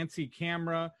a fancy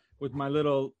camera with my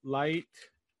little light,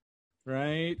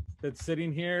 right, that's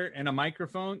sitting here and a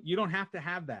microphone. You don't have to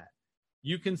have that.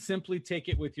 You can simply take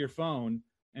it with your phone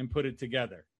and put it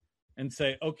together and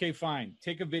say, okay, fine,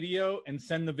 take a video and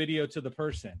send the video to the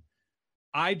person.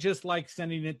 I just like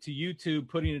sending it to YouTube,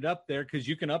 putting it up there because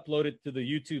you can upload it to the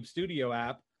YouTube Studio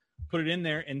app, put it in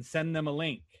there and send them a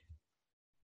link.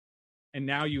 And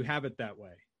now you have it that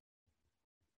way.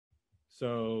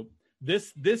 So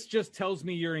this just tells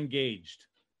me you're engaged.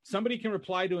 Somebody can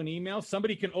reply to an email.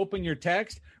 Somebody can open your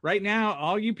text. Right now,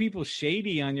 all you people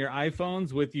shady on your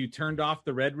iPhones with you turned off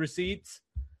the read receipts,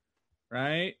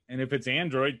 right? And if it's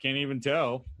Android, can't even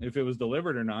tell if it was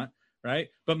delivered or not, right?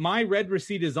 But my read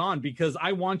receipt is on because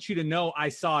I want you to know I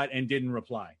saw it and didn't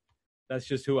reply. That's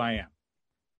just who I am,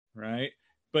 right?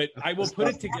 But I will put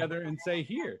it together and say,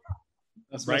 here.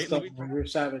 That's right. You're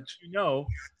savage.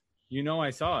 You know I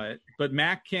saw it, but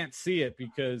Mac can't see it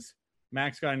because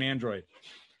Mac's got an Android.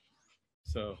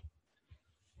 So,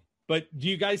 but do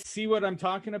you guys see what I'm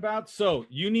talking about? So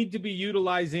you need to be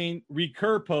utilizing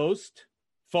RecurPost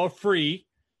for free,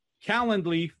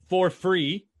 Calendly for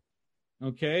free.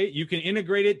 Okay. You can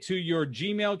integrate it to your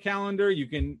Gmail calendar. You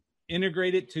can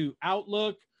integrate it to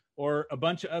Outlook or a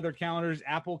bunch of other calendars,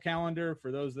 Apple Calendar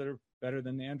for those that are better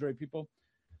than the Android people.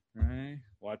 All right.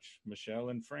 Watch Michelle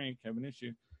and Frank have an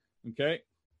issue. Okay.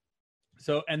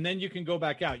 So, and then you can go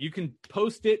back out. You can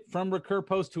post it from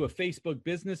RecurPost to a Facebook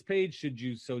business page, should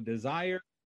you so desire.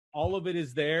 All of it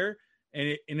is there,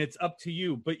 and it's up to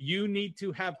you. But you need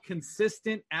to have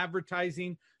consistent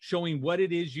advertising showing what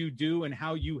it is you do and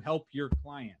how you help your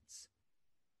clients.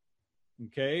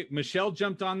 Okay. Michelle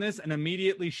jumped on this and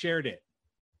immediately shared it.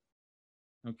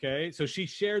 Okay. So she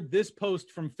shared this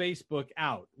post from Facebook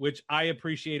out, which I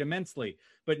appreciate immensely.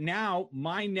 But now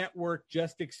my network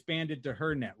just expanded to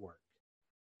her network.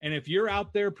 And if you're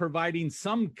out there providing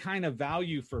some kind of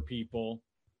value for people,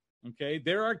 okay,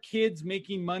 there are kids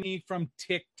making money from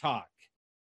TikTok.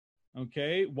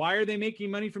 Okay. Why are they making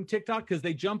money from TikTok? Because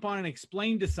they jump on and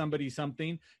explain to somebody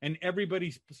something and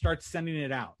everybody starts sending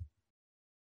it out.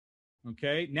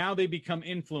 Okay. Now they become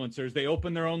influencers. They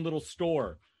open their own little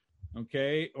store.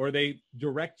 Okay. Or they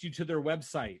direct you to their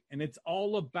website. And it's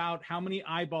all about how many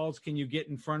eyeballs can you get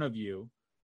in front of you.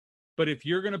 But if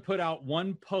you're going to put out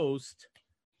one post,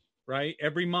 right,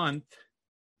 every month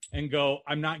and go,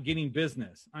 I'm not getting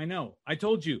business. I know. I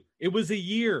told you it was a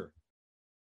year.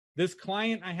 This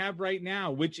client I have right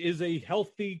now, which is a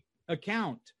healthy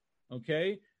account,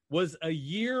 okay, was a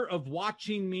year of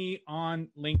watching me on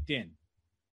LinkedIn.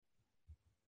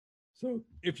 So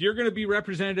if you're going to be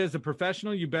represented as a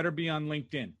professional, you better be on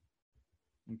LinkedIn,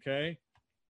 okay?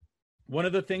 One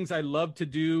of the things I love to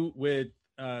do with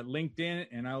LinkedIn,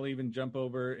 and I'll even jump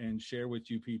over and share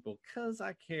with you people because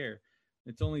I care.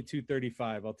 It's only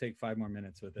 2:35. I'll take 5 more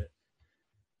minutes with it.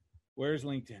 Where's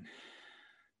LinkedIn?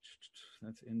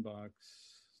 That's inbox,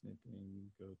 snipping,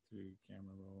 go through,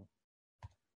 camera roll,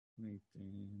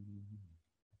 LinkedIn.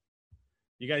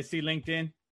 You guys see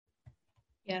LinkedIn?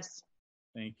 Yes.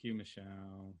 Thank you,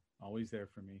 Michelle. Always there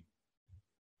for me.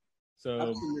 So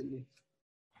absolutely.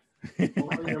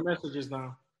 All your messages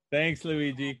now. Thanks,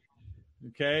 Luigi.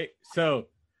 Okay, so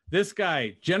this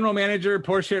guy, general manager,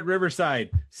 Porsche at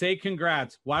Riverside. Say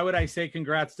congrats. Why would I say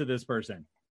congrats to this person?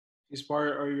 He's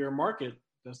part of your market.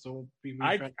 That's the people.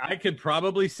 I could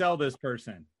probably sell this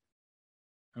person.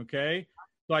 Okay.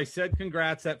 So I said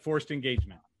congrats at forced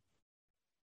engagement.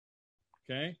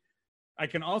 Okay. I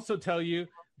can also tell you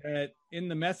that in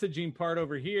the messaging part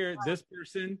over here, this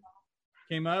person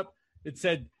came up. It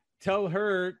said, tell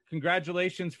her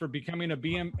congratulations for becoming a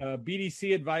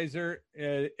BDC advisor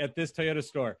at this Toyota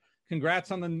store. Congrats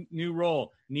on the new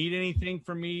role. Need anything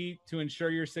from me to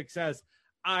ensure your success?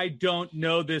 I don't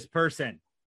know this person.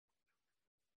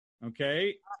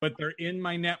 Okay, but they're in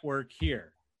my network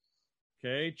here.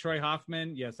 Okay, Troy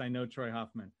Hoffman. Yes, I know Troy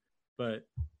Hoffman, but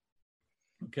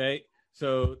okay,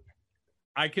 so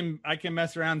I can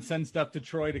mess around and send stuff to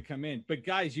Troy to come in. But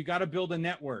guys, you got to build a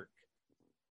network.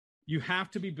 You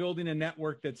have to be building a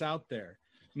network that's out there.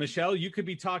 Michelle, you could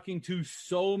be talking to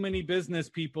so many business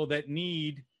people that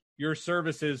need your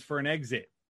services for an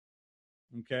exit.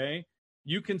 Okay.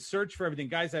 You can search for everything.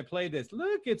 Guys, I played this.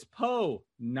 Look, it's Poe,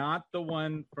 not the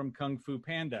one from Kung Fu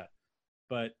Panda,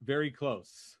 but very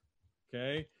close.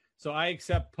 Okay. So I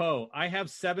accept Poe. I have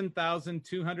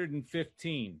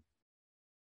 7,215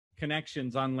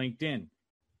 connections on LinkedIn,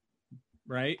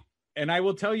 right? And I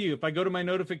will tell you, if I go to my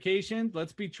notifications,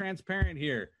 let's be transparent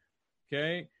here.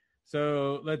 Okay.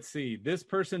 So let's see. This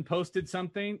person posted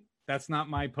something. That's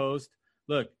not my post.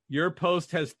 Look, your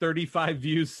post has 35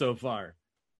 views so far.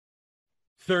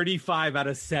 35 out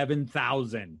of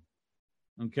 7,000.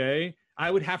 Okay.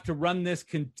 I would have to run this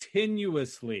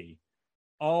continuously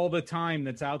all the time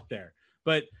that's out there.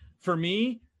 But for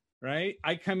me, right,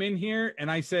 I come in here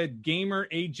and I said gamer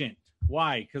agent.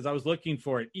 Why? Because I was looking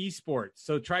for it. Esports.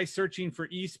 So try searching for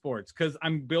esports because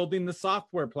I'm building the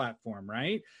software platform,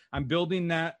 right? I'm building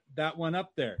that one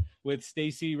up there with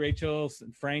Stacy, Rachel,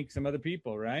 Frank, some other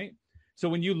people, right? So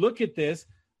when you look at this,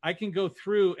 I can go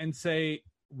through and say,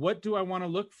 what do I want to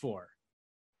look for?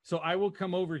 So I will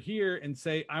come over here and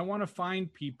say, I want to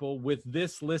find people with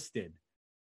this listed.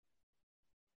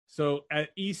 So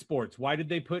at esports, why did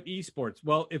they put esports?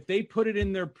 Well, if they put it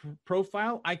in their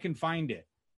profile, I can find it.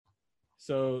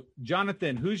 So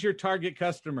Jonathan, who's your target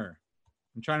customer?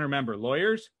 I'm trying to remember.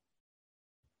 Lawyers?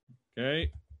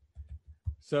 Okay.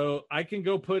 So I can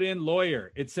go put in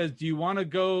lawyer. It says, do you want to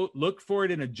go look for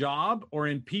it in a job or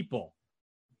in people?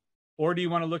 Or do you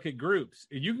want to look at groups?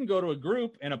 You can go to a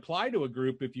group and apply to a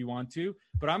group if you want to,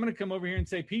 but I'm going to come over here and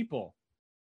say people.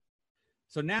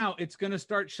 So now it's going to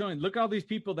start showing, look all these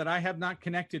people that I have not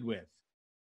connected with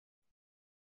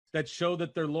that show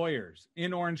that they're lawyers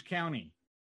in Orange County.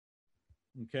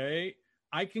 Okay.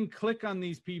 I can click on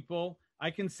these people. I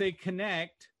can say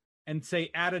connect and say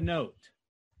add a note.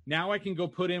 Now I can go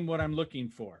put in what I'm looking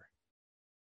for.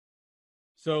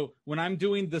 So when I'm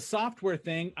doing the software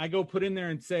thing, I go put in there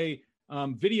and say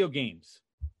video games.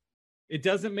 It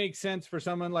doesn't make sense for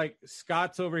someone like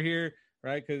Scott's over here,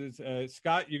 right? Because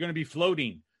Scott, you're going to be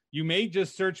floating. You may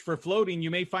just search for floating.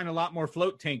 You may find a lot more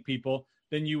float tank people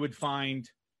than you would find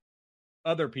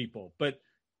other people. But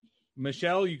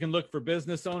Michelle, you can look for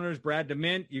business owners. Brad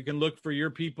DeMint, you can look for your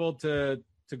people to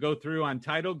go through on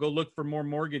title. Go look for more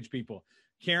mortgage people.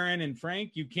 Karen and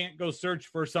Frank, you can't go search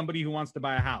for somebody who wants to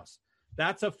buy a house.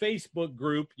 That's a Facebook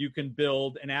group you can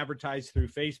build and advertise through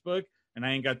Facebook, and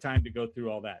I ain't got time to go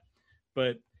through all that.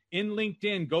 But in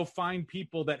LinkedIn, go find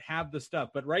people that have the stuff.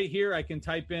 But right here, I can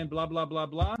type in blah, blah, blah,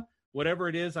 blah, whatever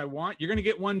it is I want. You're going to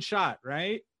get one shot,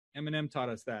 right? Eminem taught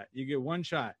us that. You get one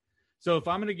shot. So if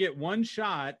I'm going to get one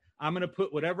shot, I'm going to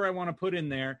put whatever I want to put in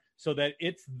there so that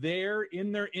it's there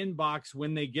in their inbox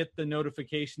when they get the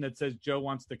notification that says Joe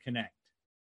wants to connect.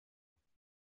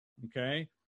 Okay.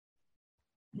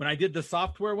 When I did the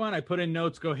software one, I put in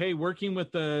notes, go, hey, working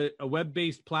with a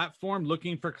web-based platform,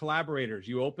 looking for collaborators.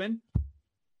 You open?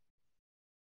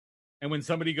 And when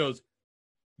somebody goes,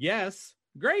 yes,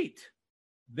 great.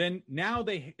 Then now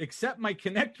they accept my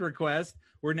connect request.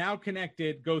 We're now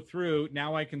connected, go through.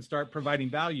 Now I can start providing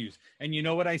values. And you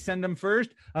know what I send them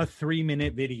first? A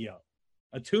 3-minute video,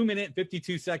 a 2-minute,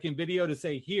 52-second video to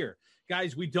say, here,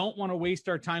 guys, we don't want to waste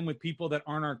our time with people that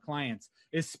aren't our clients,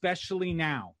 especially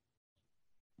now.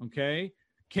 Okay.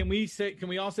 Can we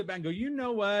all sit back and go, you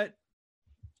know what?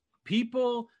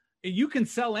 People, you can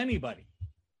sell anybody.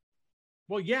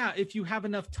 Well, yeah, if you have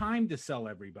enough time to sell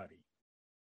everybody.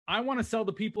 I want to sell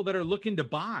the people that are looking to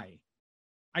buy.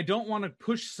 I don't want to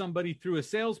push somebody through a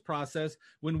sales process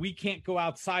when we can't go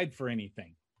outside for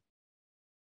anything.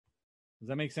 Does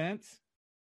that make sense?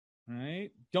 All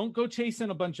right. Don't go chasing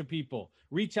a bunch of people.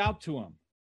 Reach out to them.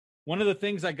 One of the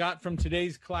things I got from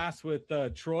today's class with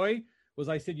Troy was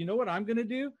I said, you know what I'm going to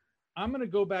do? I'm going to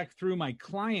go back through my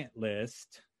client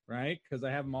list, right? Because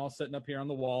I have them all sitting up here on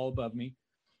the wall above me.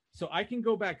 So I can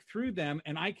go back through them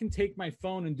and I can take my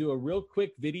phone and do a real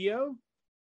quick video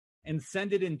and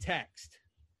send it in text,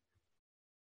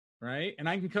 right? And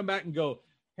I can come back and go,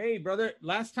 hey, brother,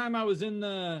 last time I was in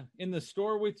the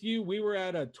store with you, we were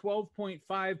at a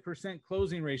 12.5%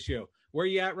 closing ratio. Where are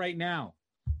you at right now?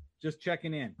 Just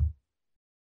checking in.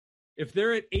 If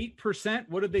they're at 8%,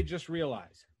 what did they just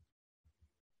realize?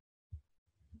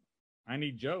 I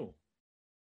need Joe,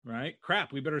 right?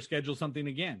 Crap, we better schedule something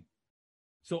again.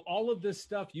 So all of this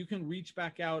stuff, you can reach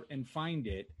back out and find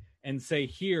it and say,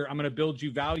 here, I'm going to build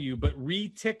you value, but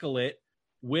re-tickle it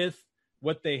with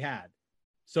what they had.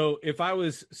 So if I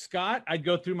was Scott, I'd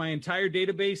go through my entire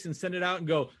database and send it out and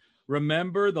go,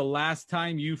 remember the last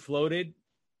time you floated?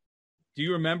 Do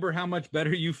you remember how much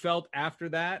better you felt after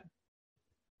that?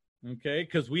 Okay,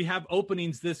 because we have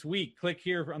openings this week. Click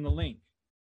here on the link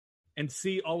and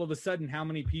see all of a sudden how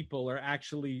many people are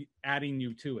actually adding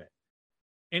you to it.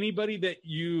 Anybody that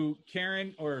you,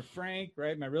 Karen or Frank,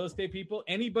 right, my real estate people,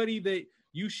 anybody that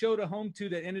you showed a home to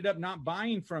that ended up not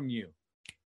buying from you,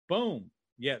 boom.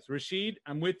 Yes, Rashid,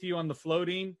 I'm with you on the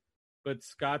floating, but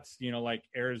Scott's, like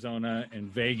Arizona and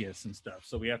Vegas and stuff.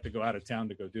 So we have to go out of town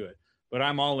to go do it. But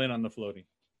I'm all in on the floating,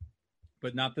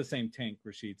 but not the same tank,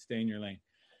 Rashid. Stay in your lane.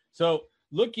 So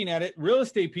looking at it, real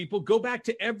estate people, go back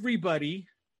to everybody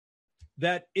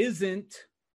that isn't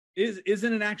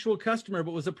an actual customer,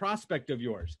 but was a prospect of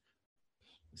yours.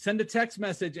 Send a text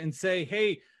message and say,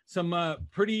 hey, some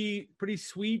pretty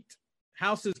sweet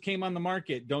houses came on the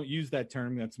market. Don't use that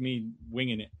term. That's me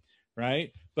winging it,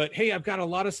 right? But hey, I've got a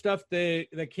lot of stuff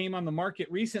that came on the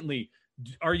market recently.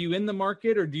 Are you in the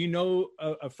market, or do you know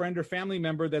a friend or family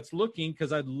member that's looking?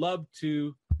 Because I'd love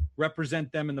to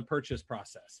represent them in the purchase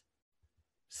process.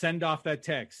 Send off that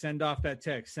text, send off that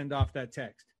text, send off that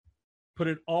text. Put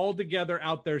it all together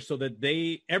out there so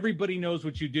that everybody knows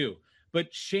what you do.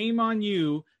 But shame on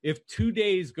you if 2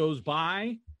 days goes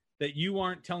by that you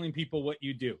aren't telling people what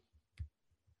you do.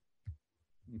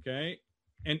 Okay?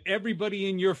 And everybody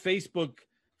in your Facebook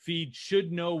feed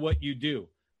should know what you do.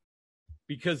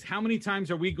 Because how many times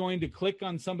are we going to click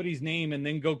on somebody's name and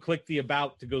then go click the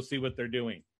about to go see what they're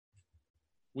doing?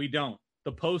 We don't.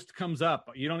 The post comes up.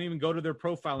 You don't even go to their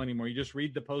profile anymore. You just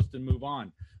read the post and move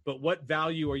on. But what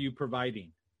value are you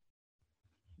providing?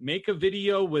 Make a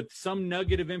video with some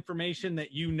nugget of information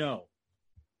that you know.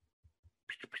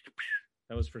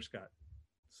 That was for Scott.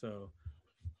 So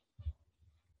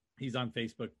he's on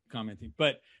Facebook commenting.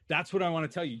 But that's what I want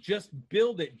to tell you. Just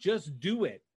build it. Just do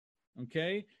it.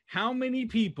 Okay? How many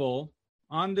people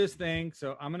on this thing?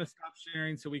 So I'm going to stop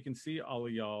sharing so we can see all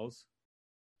of y'all's.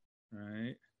 All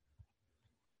right.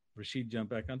 Rashid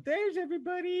jumped back on. There's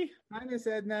everybody. Hi, Miss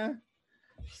Edna.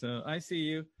 So I see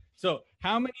you. So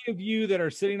how many of you that are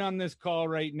sitting on this call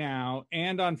right now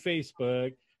and on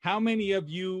Facebook, how many of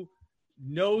you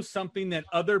know something that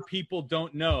other people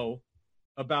don't know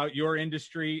about your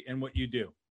industry and what you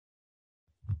do?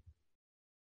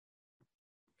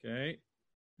 Okay.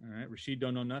 All right. Rashid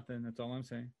don't know nothing. That's all I'm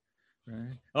saying.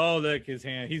 Right. Oh, look, his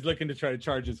hand. He's looking to try to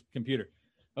charge his computer.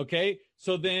 Okay.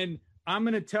 So then I'm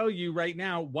going to tell you right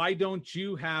now, why don't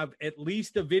you have at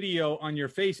least a video on your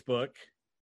Facebook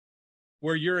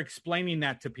where you're explaining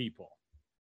that to people?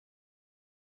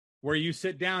 Where you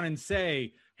sit down and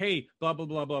say, hey, blah, blah,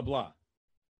 blah, blah, blah.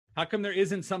 How come there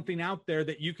isn't something out there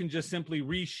that you can just simply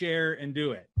reshare and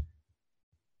do it?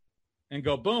 And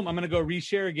go, boom, I'm going to go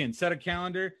reshare again. Set a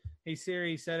calendar. Hey,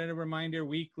 Siri, set a reminder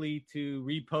weekly to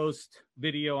repost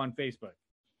video on Facebook.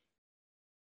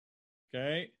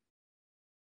 Okay.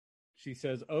 She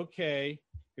says, okay,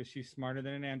 because she's smarter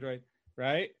than an Android,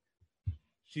 right?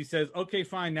 She says, okay,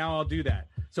 fine, now I'll do that.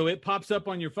 So it pops up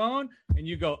on your phone and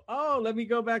you go, oh, let me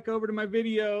go back over to my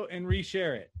video and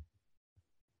reshare it.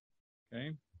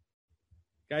 Okay.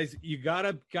 Guys, you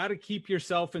gotta keep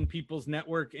yourself in people's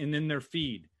network and in their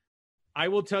feed. I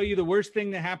will tell you the worst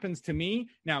thing that happens to me.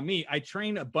 Now, I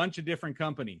train a bunch of different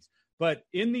companies, but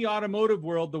in the automotive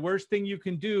world, the worst thing you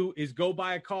can do is go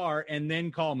buy a car and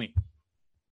then call me.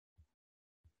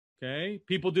 Okay.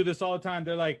 People do this all the time.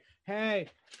 They're like, hey,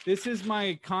 this is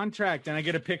my contract. And I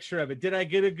get a picture of it. Did I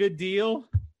get a good deal?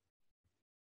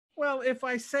 Well, if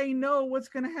I say no, what's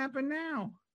going to happen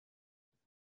now?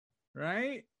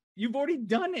 Right? You've already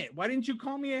done it. Why didn't you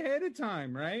call me ahead of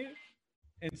time? Right?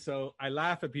 And so I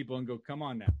laugh at people and go, come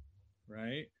on now,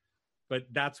 right? But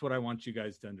that's what I want you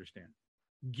guys to understand.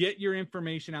 Get your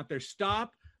information out there.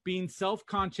 Stop being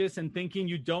self-conscious and thinking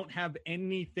you don't have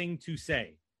anything to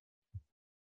say.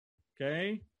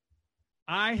 Okay?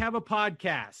 I have a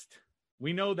podcast.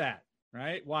 We know that,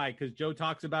 right? Why? Because Joe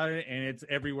talks about it and it's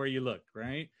everywhere you look,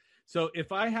 right? So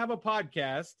if I have a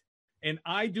podcast and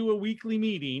I do a weekly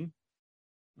meeting,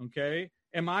 okay,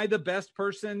 am I the best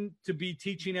person to be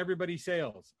teaching everybody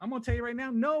sales? I'm going to tell you right now,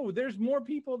 no, there's more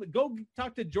people that go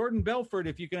talk to Jordan Belfort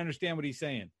if you can understand what he's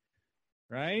saying,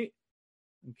 right?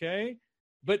 Okay.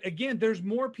 But again, there's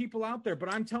more people out there,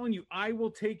 but I'm telling you, I will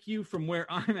take you from where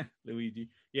I'm at, Luigi.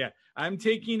 Yeah. I'm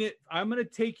going to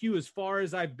take you as far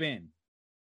as I've been.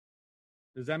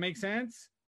 Does that make sense?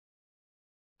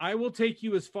 I will take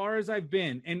you as far as I've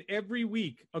been. And every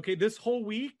week, okay, this whole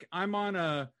week, I'm on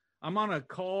a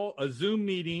call, a Zoom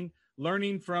meeting,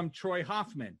 learning from Troy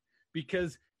Hoffman,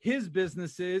 because his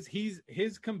businesses,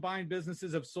 his combined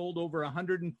businesses have sold over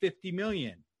 150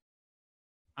 million.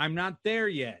 I'm not there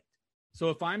yet. So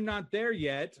if I'm not there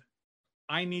yet,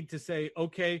 I need to say,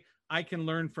 okay, I can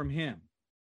learn from him.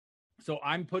 So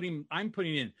I'm putting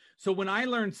in. So when I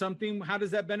learn something, how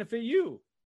does that benefit you?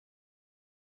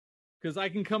 Because I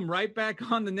can come right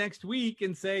back on the next week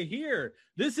and say, here,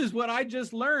 this is what I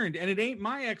just learned. And it ain't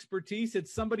my expertise.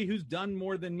 It's somebody who's done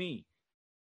more than me.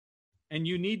 And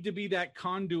you need to be that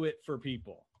conduit for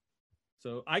people.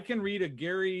 So I can read a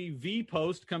Gary V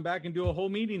post, come back and do a whole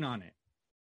meeting on it.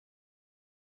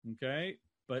 Okay.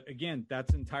 But again,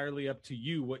 that's entirely up to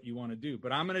you what you want to do.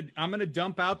 But I'm going to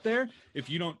dump out there. If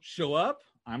you don't show up,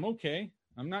 I'm okay.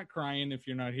 I'm not crying if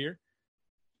you're not here.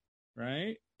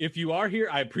 Right? If you are here,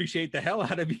 I appreciate the hell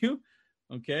out of you.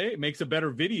 Okay. It makes a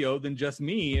better video than just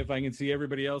me if I can see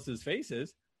everybody else's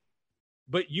faces.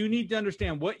 But you need to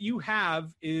understand what you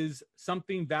have is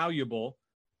something valuable,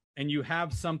 and you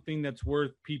have something that's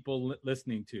worth people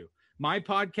listening to. My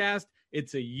podcast,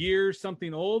 it's a year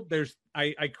something old.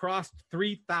 I crossed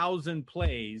 3,000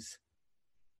 plays,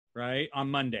 right, on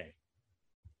Monday.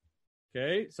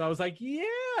 Okay, so I was like, yeah,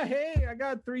 hey, I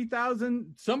got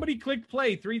 3,000. Somebody clicked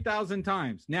play 3,000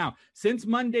 times. Now, since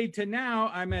Monday to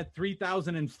now, I'm at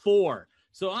 3,004.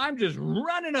 So I'm just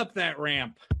running up that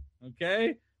ramp.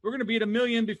 Okay, we're going to be at 1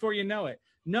 million before you know it.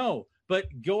 No,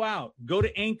 but go out, go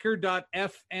to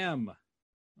anchor.fm.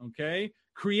 Okay,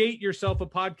 create yourself a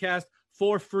podcast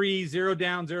for free, $0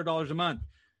 down, $0 a month.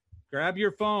 Grab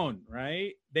your phone,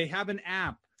 right? They have an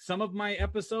app. Some of my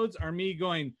episodes are me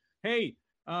going, hey,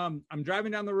 I'm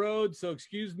driving down the road, so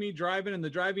excuse me driving and the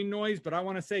driving noise, but I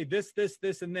want to say this,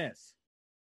 and this.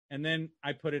 And then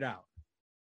I put it out.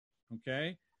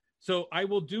 Okay? So I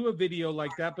will do a video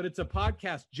like that, but it's a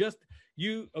podcast. Just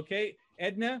you, okay?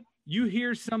 Edna, you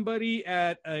hear somebody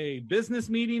at a business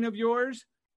meeting of yours,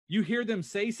 you hear them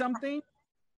say something,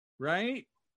 right?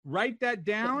 Write that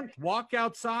down, walk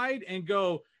outside and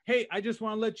go, hey, I just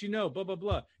want to let you know, blah, blah,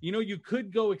 blah. You know, you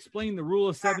could go explain the rule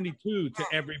of 72 to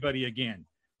everybody again,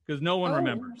 because no one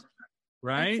remembers,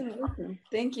 right?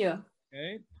 Thank you.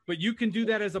 Okay. But you can do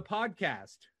that as a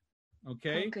podcast.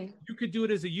 Okay. You could do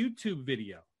it as a YouTube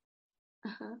video.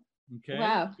 Okay.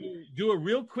 Wow. Do a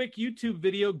real quick YouTube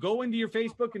video, go into your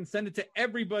Facebook and send it to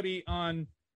everybody on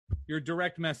your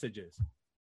direct messages.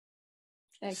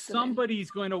 Excellent. Somebody's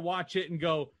going to watch it and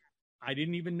go, I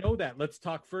didn't even know that. Let's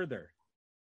talk further.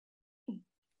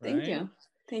 Thank you.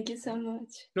 Thank you so much.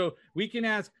 So we can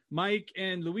ask Mike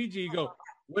and Luigi, go,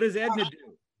 what does Edna do?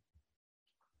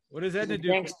 What does Edna do?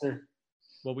 Gangster.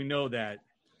 Well, we know that.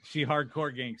 She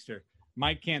hardcore gangster.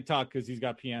 Mike can't talk because he's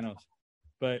got pianos.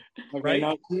 But right,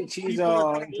 no, she's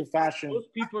into fashion.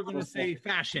 Most people are going to say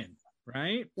fashion,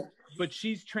 right? But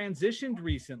she's transitioned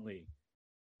recently,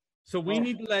 so we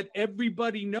need to let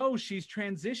everybody know she's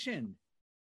transitioned,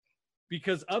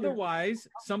 because otherwise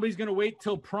somebody's going to wait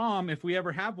till prom if we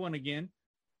ever have one again,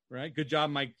 right? Good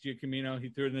job, Mike Giacomino. He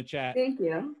threw it in the chat. Thank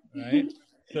you. Right.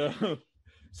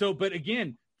 So, but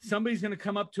again, somebody's going to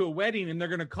come up to a wedding and they're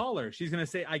going to call her. She's going to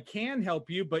say, I can help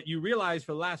you, but you realize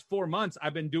for the last 4 months,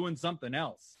 I've been doing something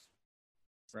else,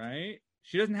 right?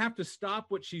 She doesn't have to stop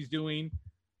what she's doing,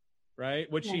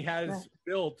 right? What she has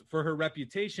built for her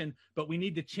reputation, but we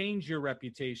need to change your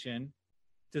reputation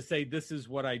to say, this is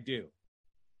what I do.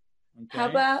 Okay?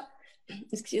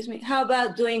 How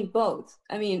about doing both?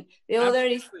 I mean, the other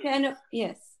is kind of,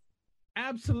 yes.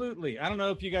 Absolutely. I don't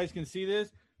know if you guys can see this,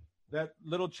 that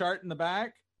little chart in the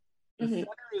back. The center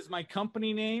is my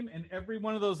company name, and every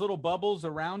one of those little bubbles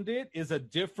around it is a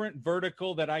different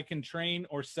vertical that I can train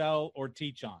or sell or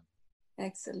teach on.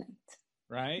 Excellent.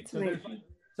 Right? So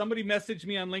somebody messaged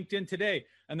me on LinkedIn today,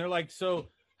 and they're like, so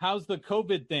how's the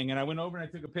COVID thing? And I went over and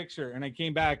I took a picture, and I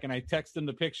came back and I texted them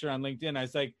the picture on LinkedIn. I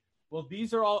was like, well,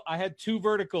 these are all, I had 2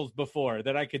 verticals before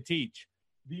that I could teach.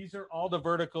 These are all the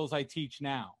verticals I teach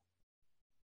now.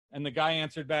 And the guy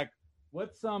answered back,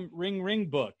 what's Ring Ring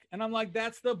book? And I'm like,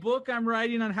 that's the book I'm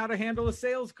writing on how to handle a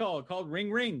sales call called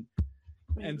Ring Ring.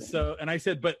 And so, and I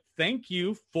said, but thank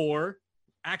you for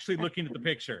actually looking at the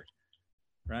picture,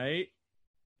 right?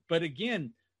 But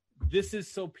again, this is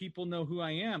so people know who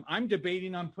I am. I'm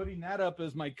debating on putting that up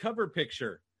as my cover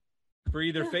picture for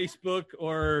either Facebook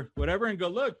or whatever, and go,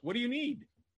 look, what do you need?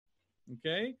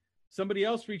 Okay. Somebody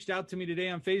else reached out to me today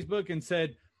on Facebook and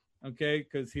said, okay,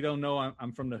 because he don't know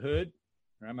I'm from the hood.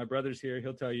 Right, my brother's here.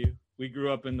 He'll tell you. We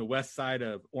grew up in the west side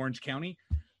of Orange County,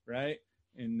 right,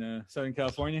 in Southern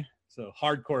California. So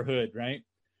hardcore hood, right?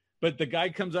 But the guy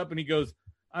comes up and he goes,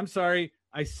 I'm sorry,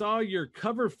 I saw your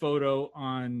cover photo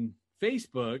on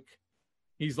Facebook.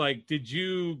 He's like, did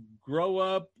you grow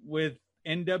up with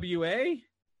NWA?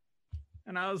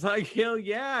 And I was like, hell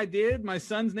yeah, I did. My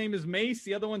son's name is Mace.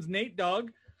 The other one's Nate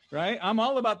Dogg, right? I'm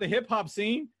all about the hip hop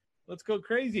scene. Let's go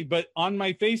crazy. But on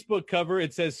my Facebook cover,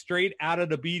 it says straight out of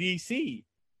the BDC.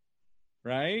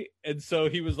 Right. And so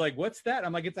he was like, what's that?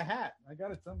 I'm like, it's a hat. I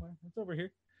got it somewhere. It's over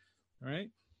here. All right.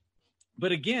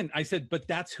 But again, I said, but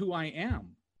that's who I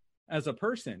am as a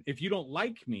person. If you don't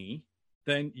like me,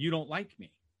 then you don't like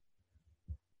me.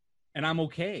 And I'm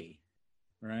okay.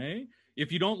 Right.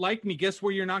 If you don't like me, guess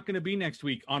where you're not going to be next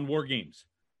week? On War Games.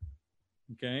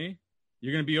 Okay.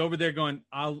 You're going to be over there going,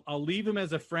 I'll leave him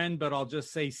as a friend, but I'll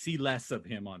just say, see less of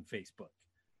him on Facebook.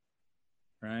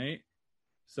 Right?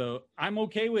 So I'm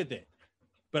okay with it.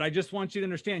 But I just want you to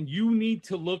understand, you need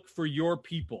to look for your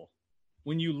people.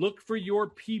 When you look for your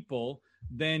people,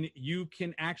 then you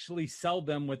can actually sell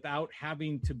them without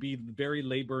having to be very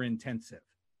labor intensive.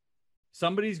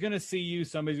 Somebody's going to see you.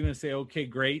 Somebody's going to say, okay,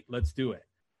 great, let's do it.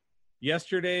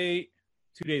 Yesterday,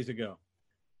 2 days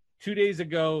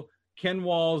ago, Ken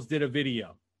Walls did a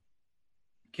video.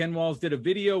 Ken Walls did a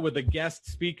video with a guest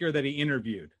speaker that he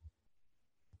interviewed.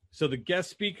 So the guest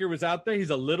speaker was out there.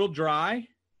 He's a little dry,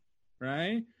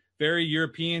 right? Very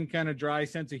European kind of dry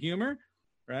sense of humor,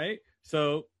 right?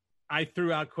 So I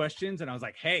threw out questions and I was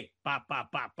like, hey, bop, bop,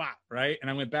 bop, bop, right?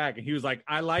 And I went back and he was like,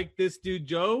 I like this dude,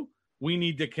 Joe. We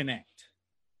need to connect.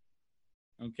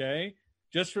 Okay?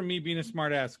 Just for me being a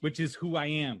smart ass, which is who I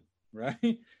am.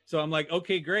 Right. So I'm like,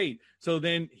 okay, great. So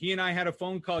then he and I had a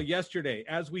phone call yesterday.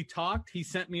 As we talked, he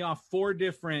sent me off 4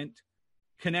 different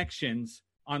connections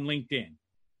on LinkedIn.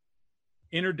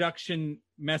 Introduction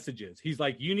messages. He's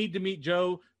like, you need to meet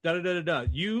Joe. Da, da, da, da, da.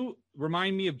 You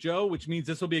remind me of Joe, which means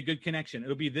this will be a good connection.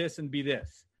 It'll be this and be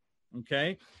this.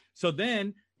 Okay. So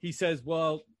then he says,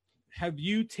 well, have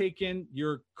you taken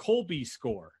your Colby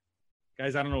score?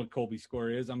 Guys, I don't know what Colby score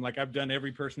is. I'm like, I've done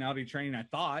every personality training I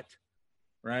thought.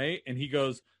 Right. And he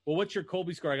goes, well, what's your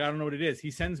Colby score? I don't know what it is. He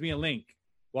sends me a link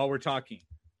while we're talking.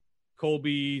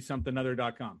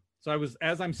 Colby-something-other.com. So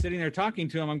as I'm sitting there talking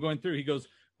to him, I'm going through, he goes,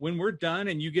 when we're done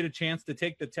and you get a chance to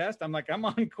take the test, I'm like, I'm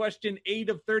on question 8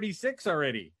 of 36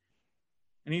 already.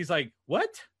 And he's like, what?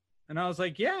 And I was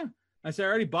like, yeah. I said, I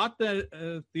already bought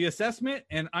the assessment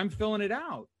and I'm filling it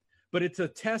out. But it's a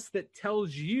test that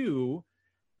tells you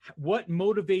what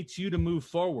motivates you to move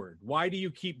forward. Why do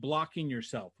you keep blocking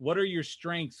yourself? What are your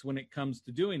strengths when it comes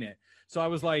to doing it? So I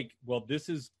was like, well, this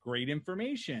is great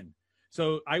information.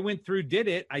 So I went through, did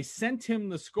it. I sent him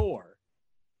the score.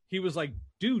 he was like,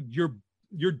 dude,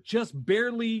 you're just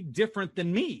barely different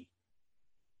than me.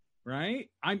 Right?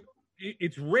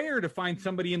 It's rare to find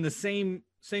somebody in the same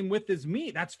width as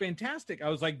me. That's fantastic. I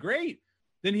was like, great.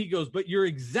 Then he goes, but you're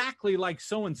exactly like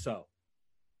so-and-so.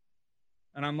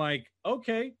 And I'm like,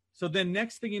 okay. So then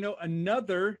next thing you know,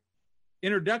 another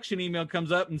introduction email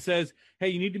comes up and says, hey,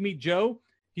 you need to meet Joe.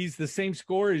 He's the same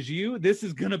score as you. This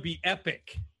is going to be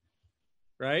epic.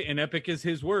 Right? And epic is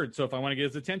his word. So if I want to get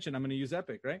his attention, I'm going to use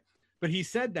epic, right? But he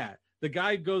said that. The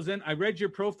guy goes in, I read your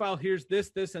profile. Here's this,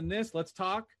 this, and this. Let's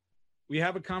talk. We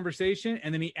have a conversation.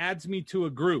 And then he adds me to a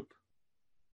group.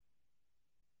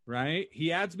 Right?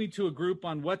 He adds me to a group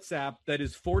on WhatsApp that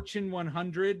is Fortune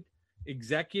 100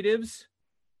 executives.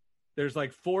 There's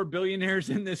like 4 billionaires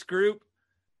in this group.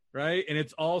 Right? And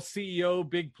it's all CEO,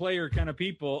 big player kind of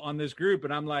people on this group.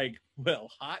 And I'm like, well,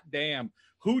 hot damn.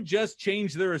 Who just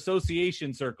changed their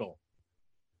association circle?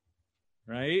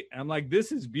 Right? I'm like,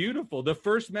 this is beautiful. The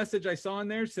first message I saw in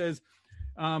there says,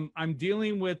 I'm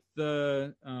dealing with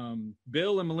the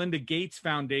Bill and Melinda Gates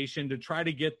Foundation to try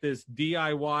to get this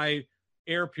DIY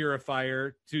air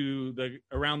purifier to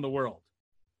around the world.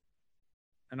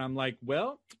 And I'm like,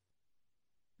 well,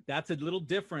 that's a little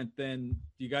different than,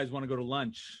 do you guys want to go to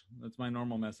lunch? That's my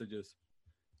normal messages.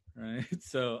 Right?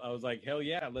 So I was like, hell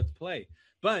yeah, let's play.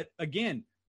 But again,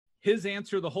 his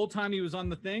answer the whole time he was on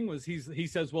the thing was he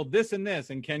says, well, this and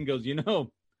this. And Ken goes,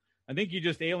 I think you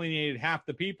just alienated half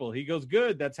the people. He goes,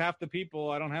 good. That's half the people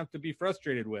I don't have to be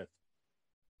frustrated with.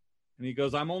 And he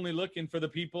goes, I'm only looking for the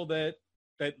people that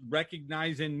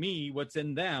recognize in me what's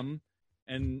in them.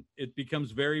 And it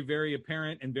becomes very, very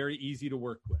apparent and very easy to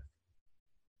work with.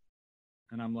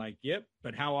 And I'm like, yep.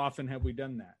 But how often have we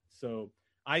done that? So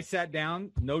I sat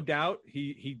down, no doubt.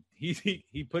 He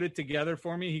put it together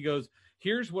for me. He goes,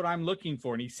 here's what I'm looking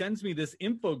for. And he sends me this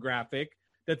infographic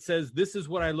that says, this is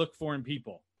what I look for in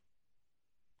people.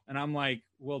 And I'm like,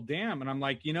 well, damn. And I'm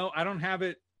like, I don't have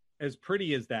it as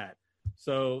pretty as that.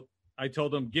 So I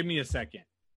told him, give me a second.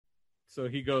 So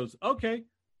he goes, okay.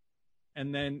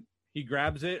 And then he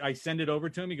grabs it. I send it over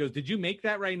to him. He goes, did you make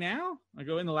that right now? I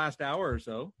go, in the last hour or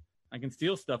so. I can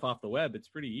steal stuff off the web. It's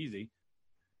pretty easy.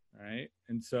 All right.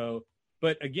 And so,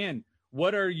 but again,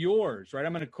 what are yours, right?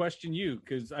 I'm going to question you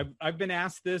because I've been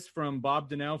asked this from Bob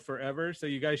Donnell forever. So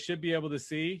you guys should be able to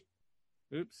see.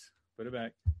 Oops, put it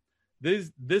back.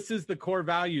 This is the core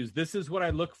values. This is what I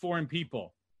look for in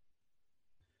people.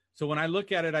 So when I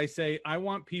look at it, I say, I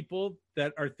want people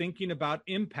that are thinking about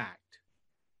impact.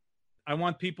 I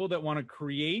want people that want to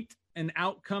create an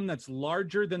outcome that's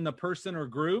larger than the person or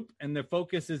group, and the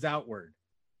focus is outward.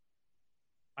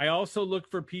 I also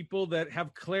look for people that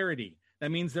have clarity.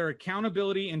 That means their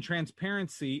accountability and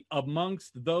transparency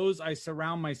amongst those I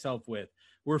surround myself with.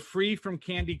 We're free from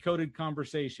candy-coated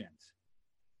conversations.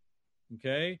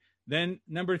 Okay? Then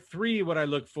number 3, what I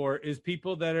look for is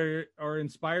people that are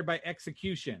inspired by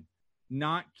execution,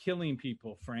 not killing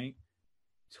people, Frank.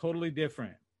 Totally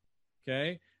different.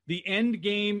 Okay? The end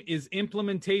game is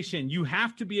implementation. You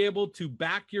have to be able to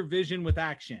back your vision with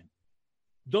action.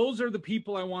 Those are the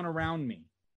people I want around me.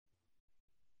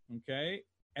 Okay?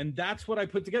 And that's what I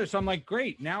put together. So I'm like,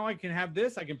 great. Now I can have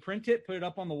this. I can print it, put it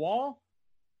up on the wall.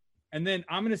 And then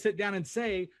I'm going to sit down and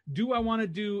say, do I want to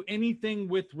do anything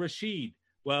with Rashid?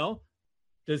 Well,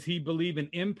 does he believe in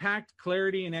impact,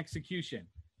 clarity, and execution?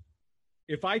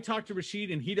 If I talk to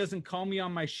Rashid and he doesn't call me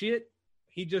on my shit,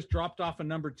 he just dropped off a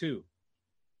number 2.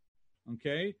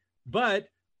 Okay. But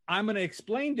I'm going to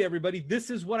explain to everybody, this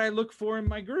is what I look for in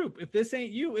my group. If this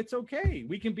ain't you, it's okay.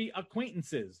 We can be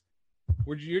acquaintances.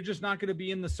 You're just not going to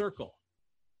be in the circle.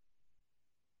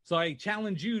 So I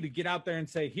challenge you to get out there and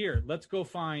say, here, let's go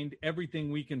find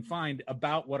everything we can find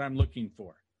about what I'm looking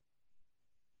for.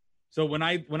 So when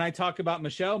I talk about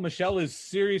Michelle is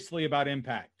seriously about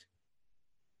impact.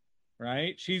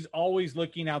 Right? She's always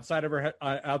looking outside of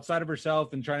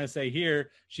herself and trying to say,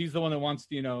 here, she's the one that wants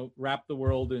to, wrap the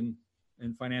world in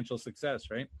financial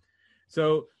success, right?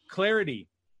 So clarity.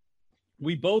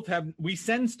 We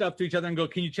send stuff to each other and go,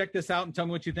 can you check this out and tell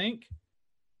me what you think?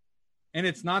 And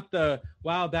it's not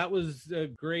wow, that was a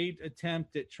great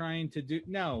attempt at trying to do.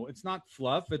 No, it's not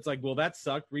fluff. It's like, well, that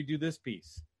sucked. Redo this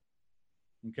piece.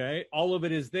 Okay. All of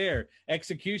it is there.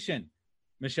 Execution.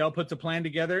 Michelle puts a plan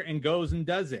together and goes and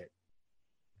does it.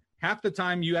 Half the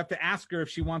time you have to ask her if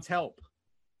she wants help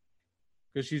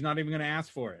because she's not even going to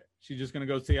ask for it. She's just going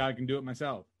to go see how I can do it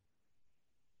myself.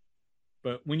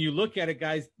 But when you look at it,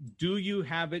 guys, do you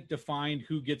have it defined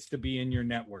who gets to be in your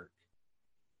network?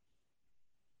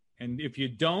 And if you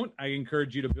don't, I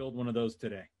encourage you to build one of those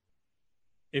today.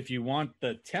 If you want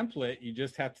the template, you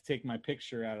just have to take my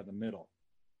picture out of the middle.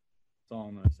 That's all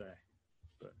I'm going to say.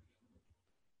 But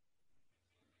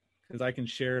because I can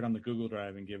share it on the Google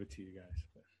Drive and give it to you guys.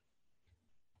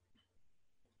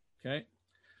 Okay.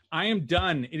 I am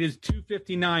done. It is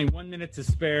 2:59, 1 minute to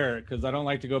spare because I don't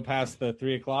like to go past the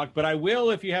 3 o'clock, but I will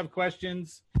if you have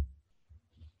questions.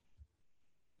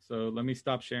 So let me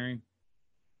stop sharing.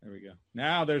 There we go.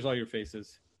 Now there's all your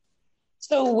faces.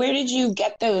 So where did you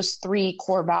get those 3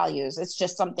 core values? It's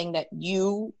just something that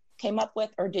you came up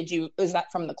with, or is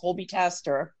that from the Kolbe test,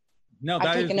 or? No,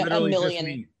 that is literally just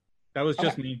me. That was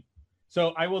just me.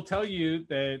 So I will tell you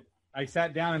that I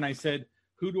sat down and I said,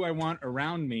 who do I want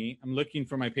around me? I'm looking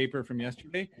for my paper from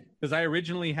yesterday because I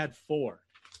originally had 4,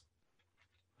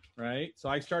 right? So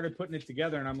I started putting it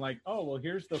together and I'm like, oh, well,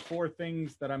 here's the 4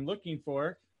 things that I'm looking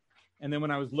for. And then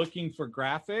when I was looking for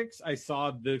graphics, I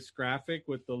saw this graphic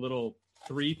with the little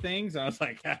 3 things. I was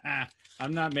like,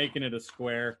 I'm not making it a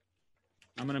square.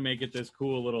 I'm going to make it this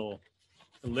cool little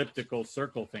elliptical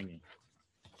circle thingy.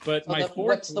 But so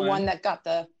what's the one that got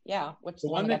the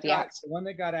one that got axed? The one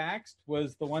that got axed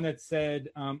was the one that said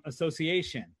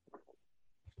association,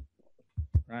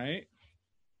 right?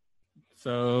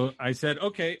 So I said,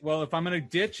 okay, well, if I'm going to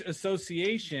ditch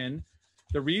association,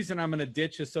 the reason I'm going to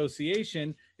ditch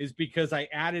association is because I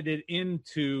added it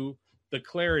into the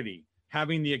clarity,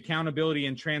 having the accountability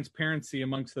and transparency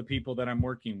amongst the people that I'm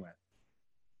working with.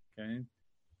 Okay.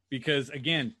 Because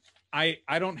again,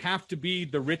 I don't have to be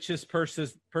the richest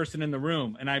person in the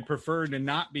room, and I prefer to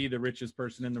not be the richest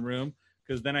person in the room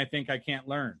because then I think I can't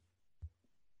learn.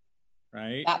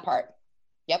 Right? That part.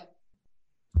 Yep.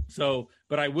 So,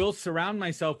 but I will surround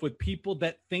myself with people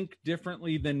that think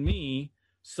differently than me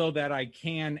so that I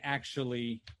can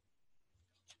actually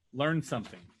learn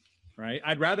something. Right?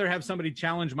 I'd rather have somebody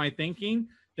challenge my thinking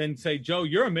than say, Joe,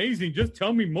 you're amazing. Just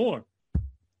tell me more.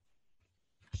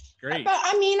 Great. But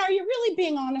I mean, are you really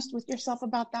being honest with yourself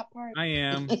about that part? I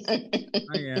am.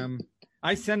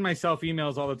 I send myself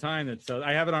emails all the time that says,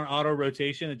 I have it on auto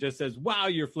rotation. It just says, wow,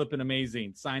 you're flipping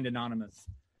amazing. Signed anonymous.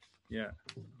 Yeah,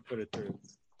 put it through.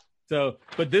 So,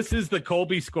 but this is the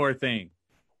Kolbe score thing.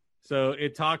 So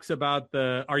it talks about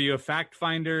are you a fact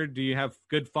finder? Do you have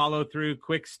good follow through,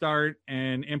 quick start,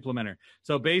 and implementer?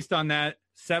 So based on that,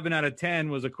 7 out of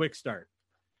 10 was a quick start,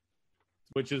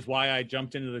 which is why I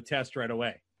jumped into the test right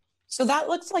away. So that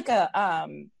looks like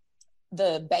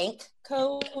the bank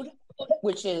code,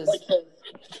 which is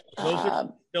those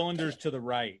are cylinders to the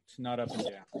right, not up and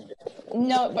down.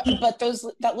 No, but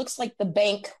that looks like the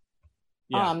bank.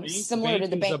 Yeah, similar to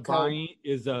the bank code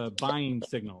is buying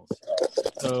signals.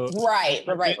 So right.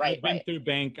 I've been through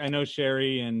bank. I know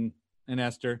Sherry and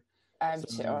Esther.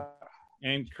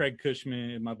 And Craig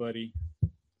Cushman, my buddy.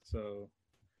 So,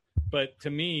 but to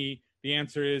me, the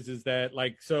answer is that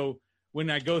like so. When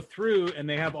I go through and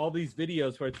they have all these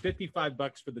videos where it's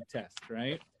 $55 for the test,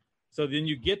 right? So then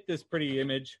you get this pretty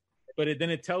image, but then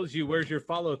it tells you where's your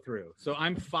follow through. So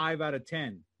I'm 5 out of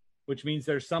 10, which means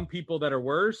there's some people that are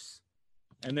worse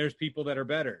and there's people that are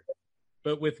better.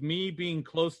 But with me being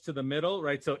close to the middle,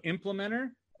 right? So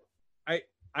implementer,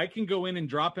 I can go in and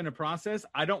drop in a process.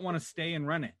 I don't want to stay and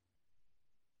run it.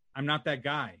 I'm not that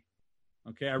guy.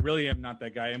 Okay. I really am not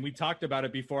that guy. And we talked about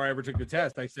it before I ever took the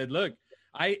test. I said, look,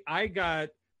 I got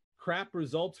crap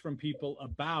results from people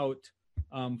about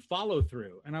follow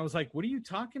through. And I was like, what are you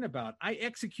talking about? I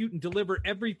execute and deliver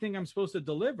everything I'm supposed to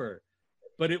deliver.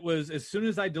 But it was as soon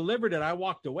as I delivered it, I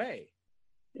walked away.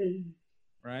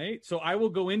 Right. So I will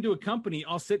go into a company,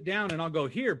 I'll sit down and I'll go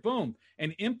here, boom.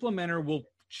 An implementer will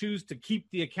choose to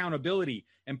keep the accountability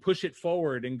and push it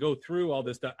forward and go through all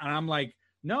this stuff. And I'm like,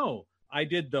 no, I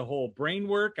did the whole brain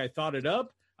work. I thought it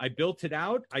up. I built it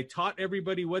out. I taught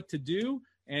everybody what to do,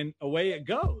 and away it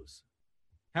goes.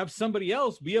 Have somebody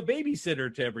else be a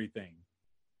babysitter to everything.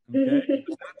 Okay?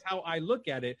 That's how I look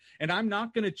at it. And I'm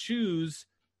not going to choose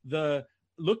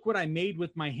look what I made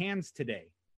with my hands today.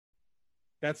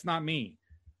 That's not me.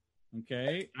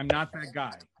 Okay? I'm not that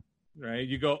guy. Right?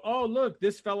 You go, oh, look,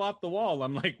 this fell off the wall.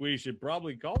 I'm like, we should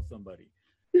probably call somebody.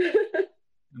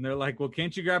 And they're like, well,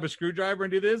 can't you grab a screwdriver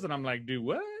and do this? And I'm like, do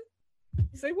what?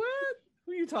 Say what?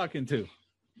 Who are you talking to?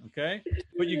 Okay.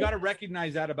 But you got to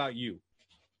recognize that about you.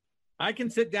 I can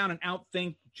sit down and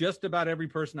outthink just about every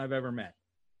person I've ever met.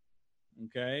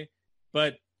 Okay.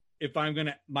 But if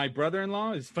my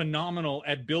brother-in-law is phenomenal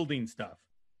at building stuff.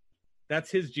 That's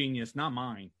his genius, not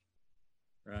mine.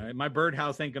 Right. My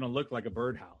birdhouse ain't going to look like a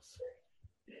birdhouse,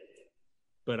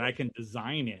 but I can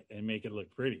design it and make it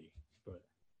look pretty. But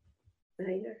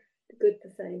designer, good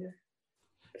designer.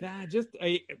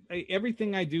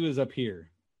 Everything I do is up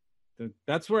here.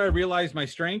 That's where I realize my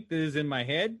strength is in my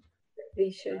head.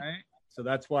 Vision. Right? So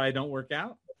that's why I don't work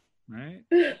out. Right.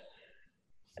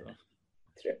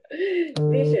 True.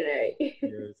 Visionary.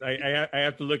 Yes. I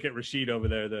have to look at Rashid over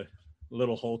there, the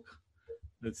little Hulk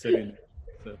that's sitting there.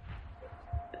 So,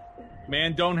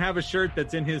 man, don't have a shirt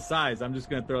that's in his size. I'm just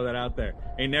going to throw that out there.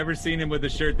 Ain't never seen him with a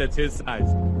shirt that's his size.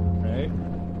 Right?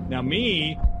 Now,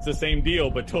 me, it's the same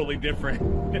deal, but totally different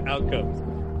outcomes.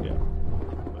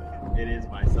 Yeah. It is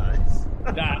my size.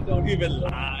 Nah, don't even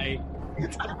lie. I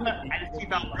just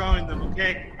keep outgrowing them,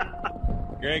 okay?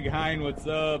 Greg Hine, what's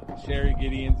up? Sherry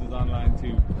Gideons is online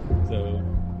too. So,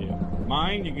 yeah.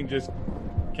 Mine, you can just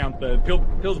count the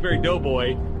Pillsbury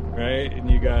Doughboy, right? And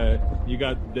you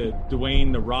got the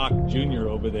Dwayne The Rock Jr.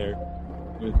 over there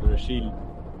with Rashid.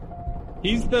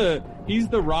 He's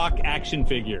the Rock action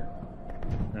figure,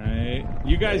 right?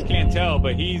 You guys can't tell,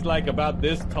 but he's like about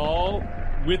this tall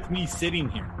with me sitting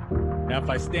here. Now, if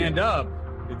I stand up,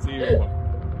 it's even more.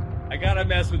 I gotta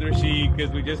mess with Rashid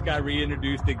because we just got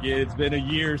reintroduced again. It's been a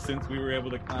year since we were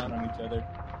able to clown on each other.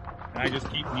 And I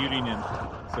just keep muting him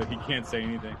so he can't say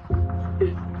anything.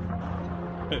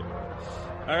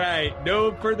 All right.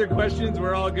 No further questions.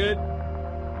 We're all good?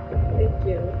 Thank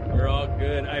you. We're all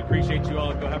good. I appreciate you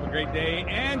all. Go have a great day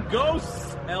and go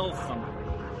smell something.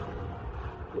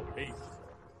 Peace.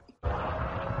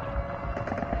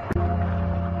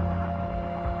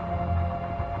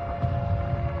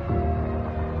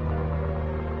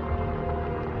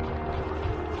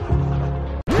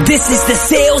 This is the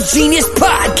Sales Genius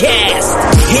Podcast.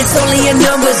 It's only a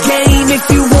numbers game if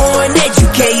you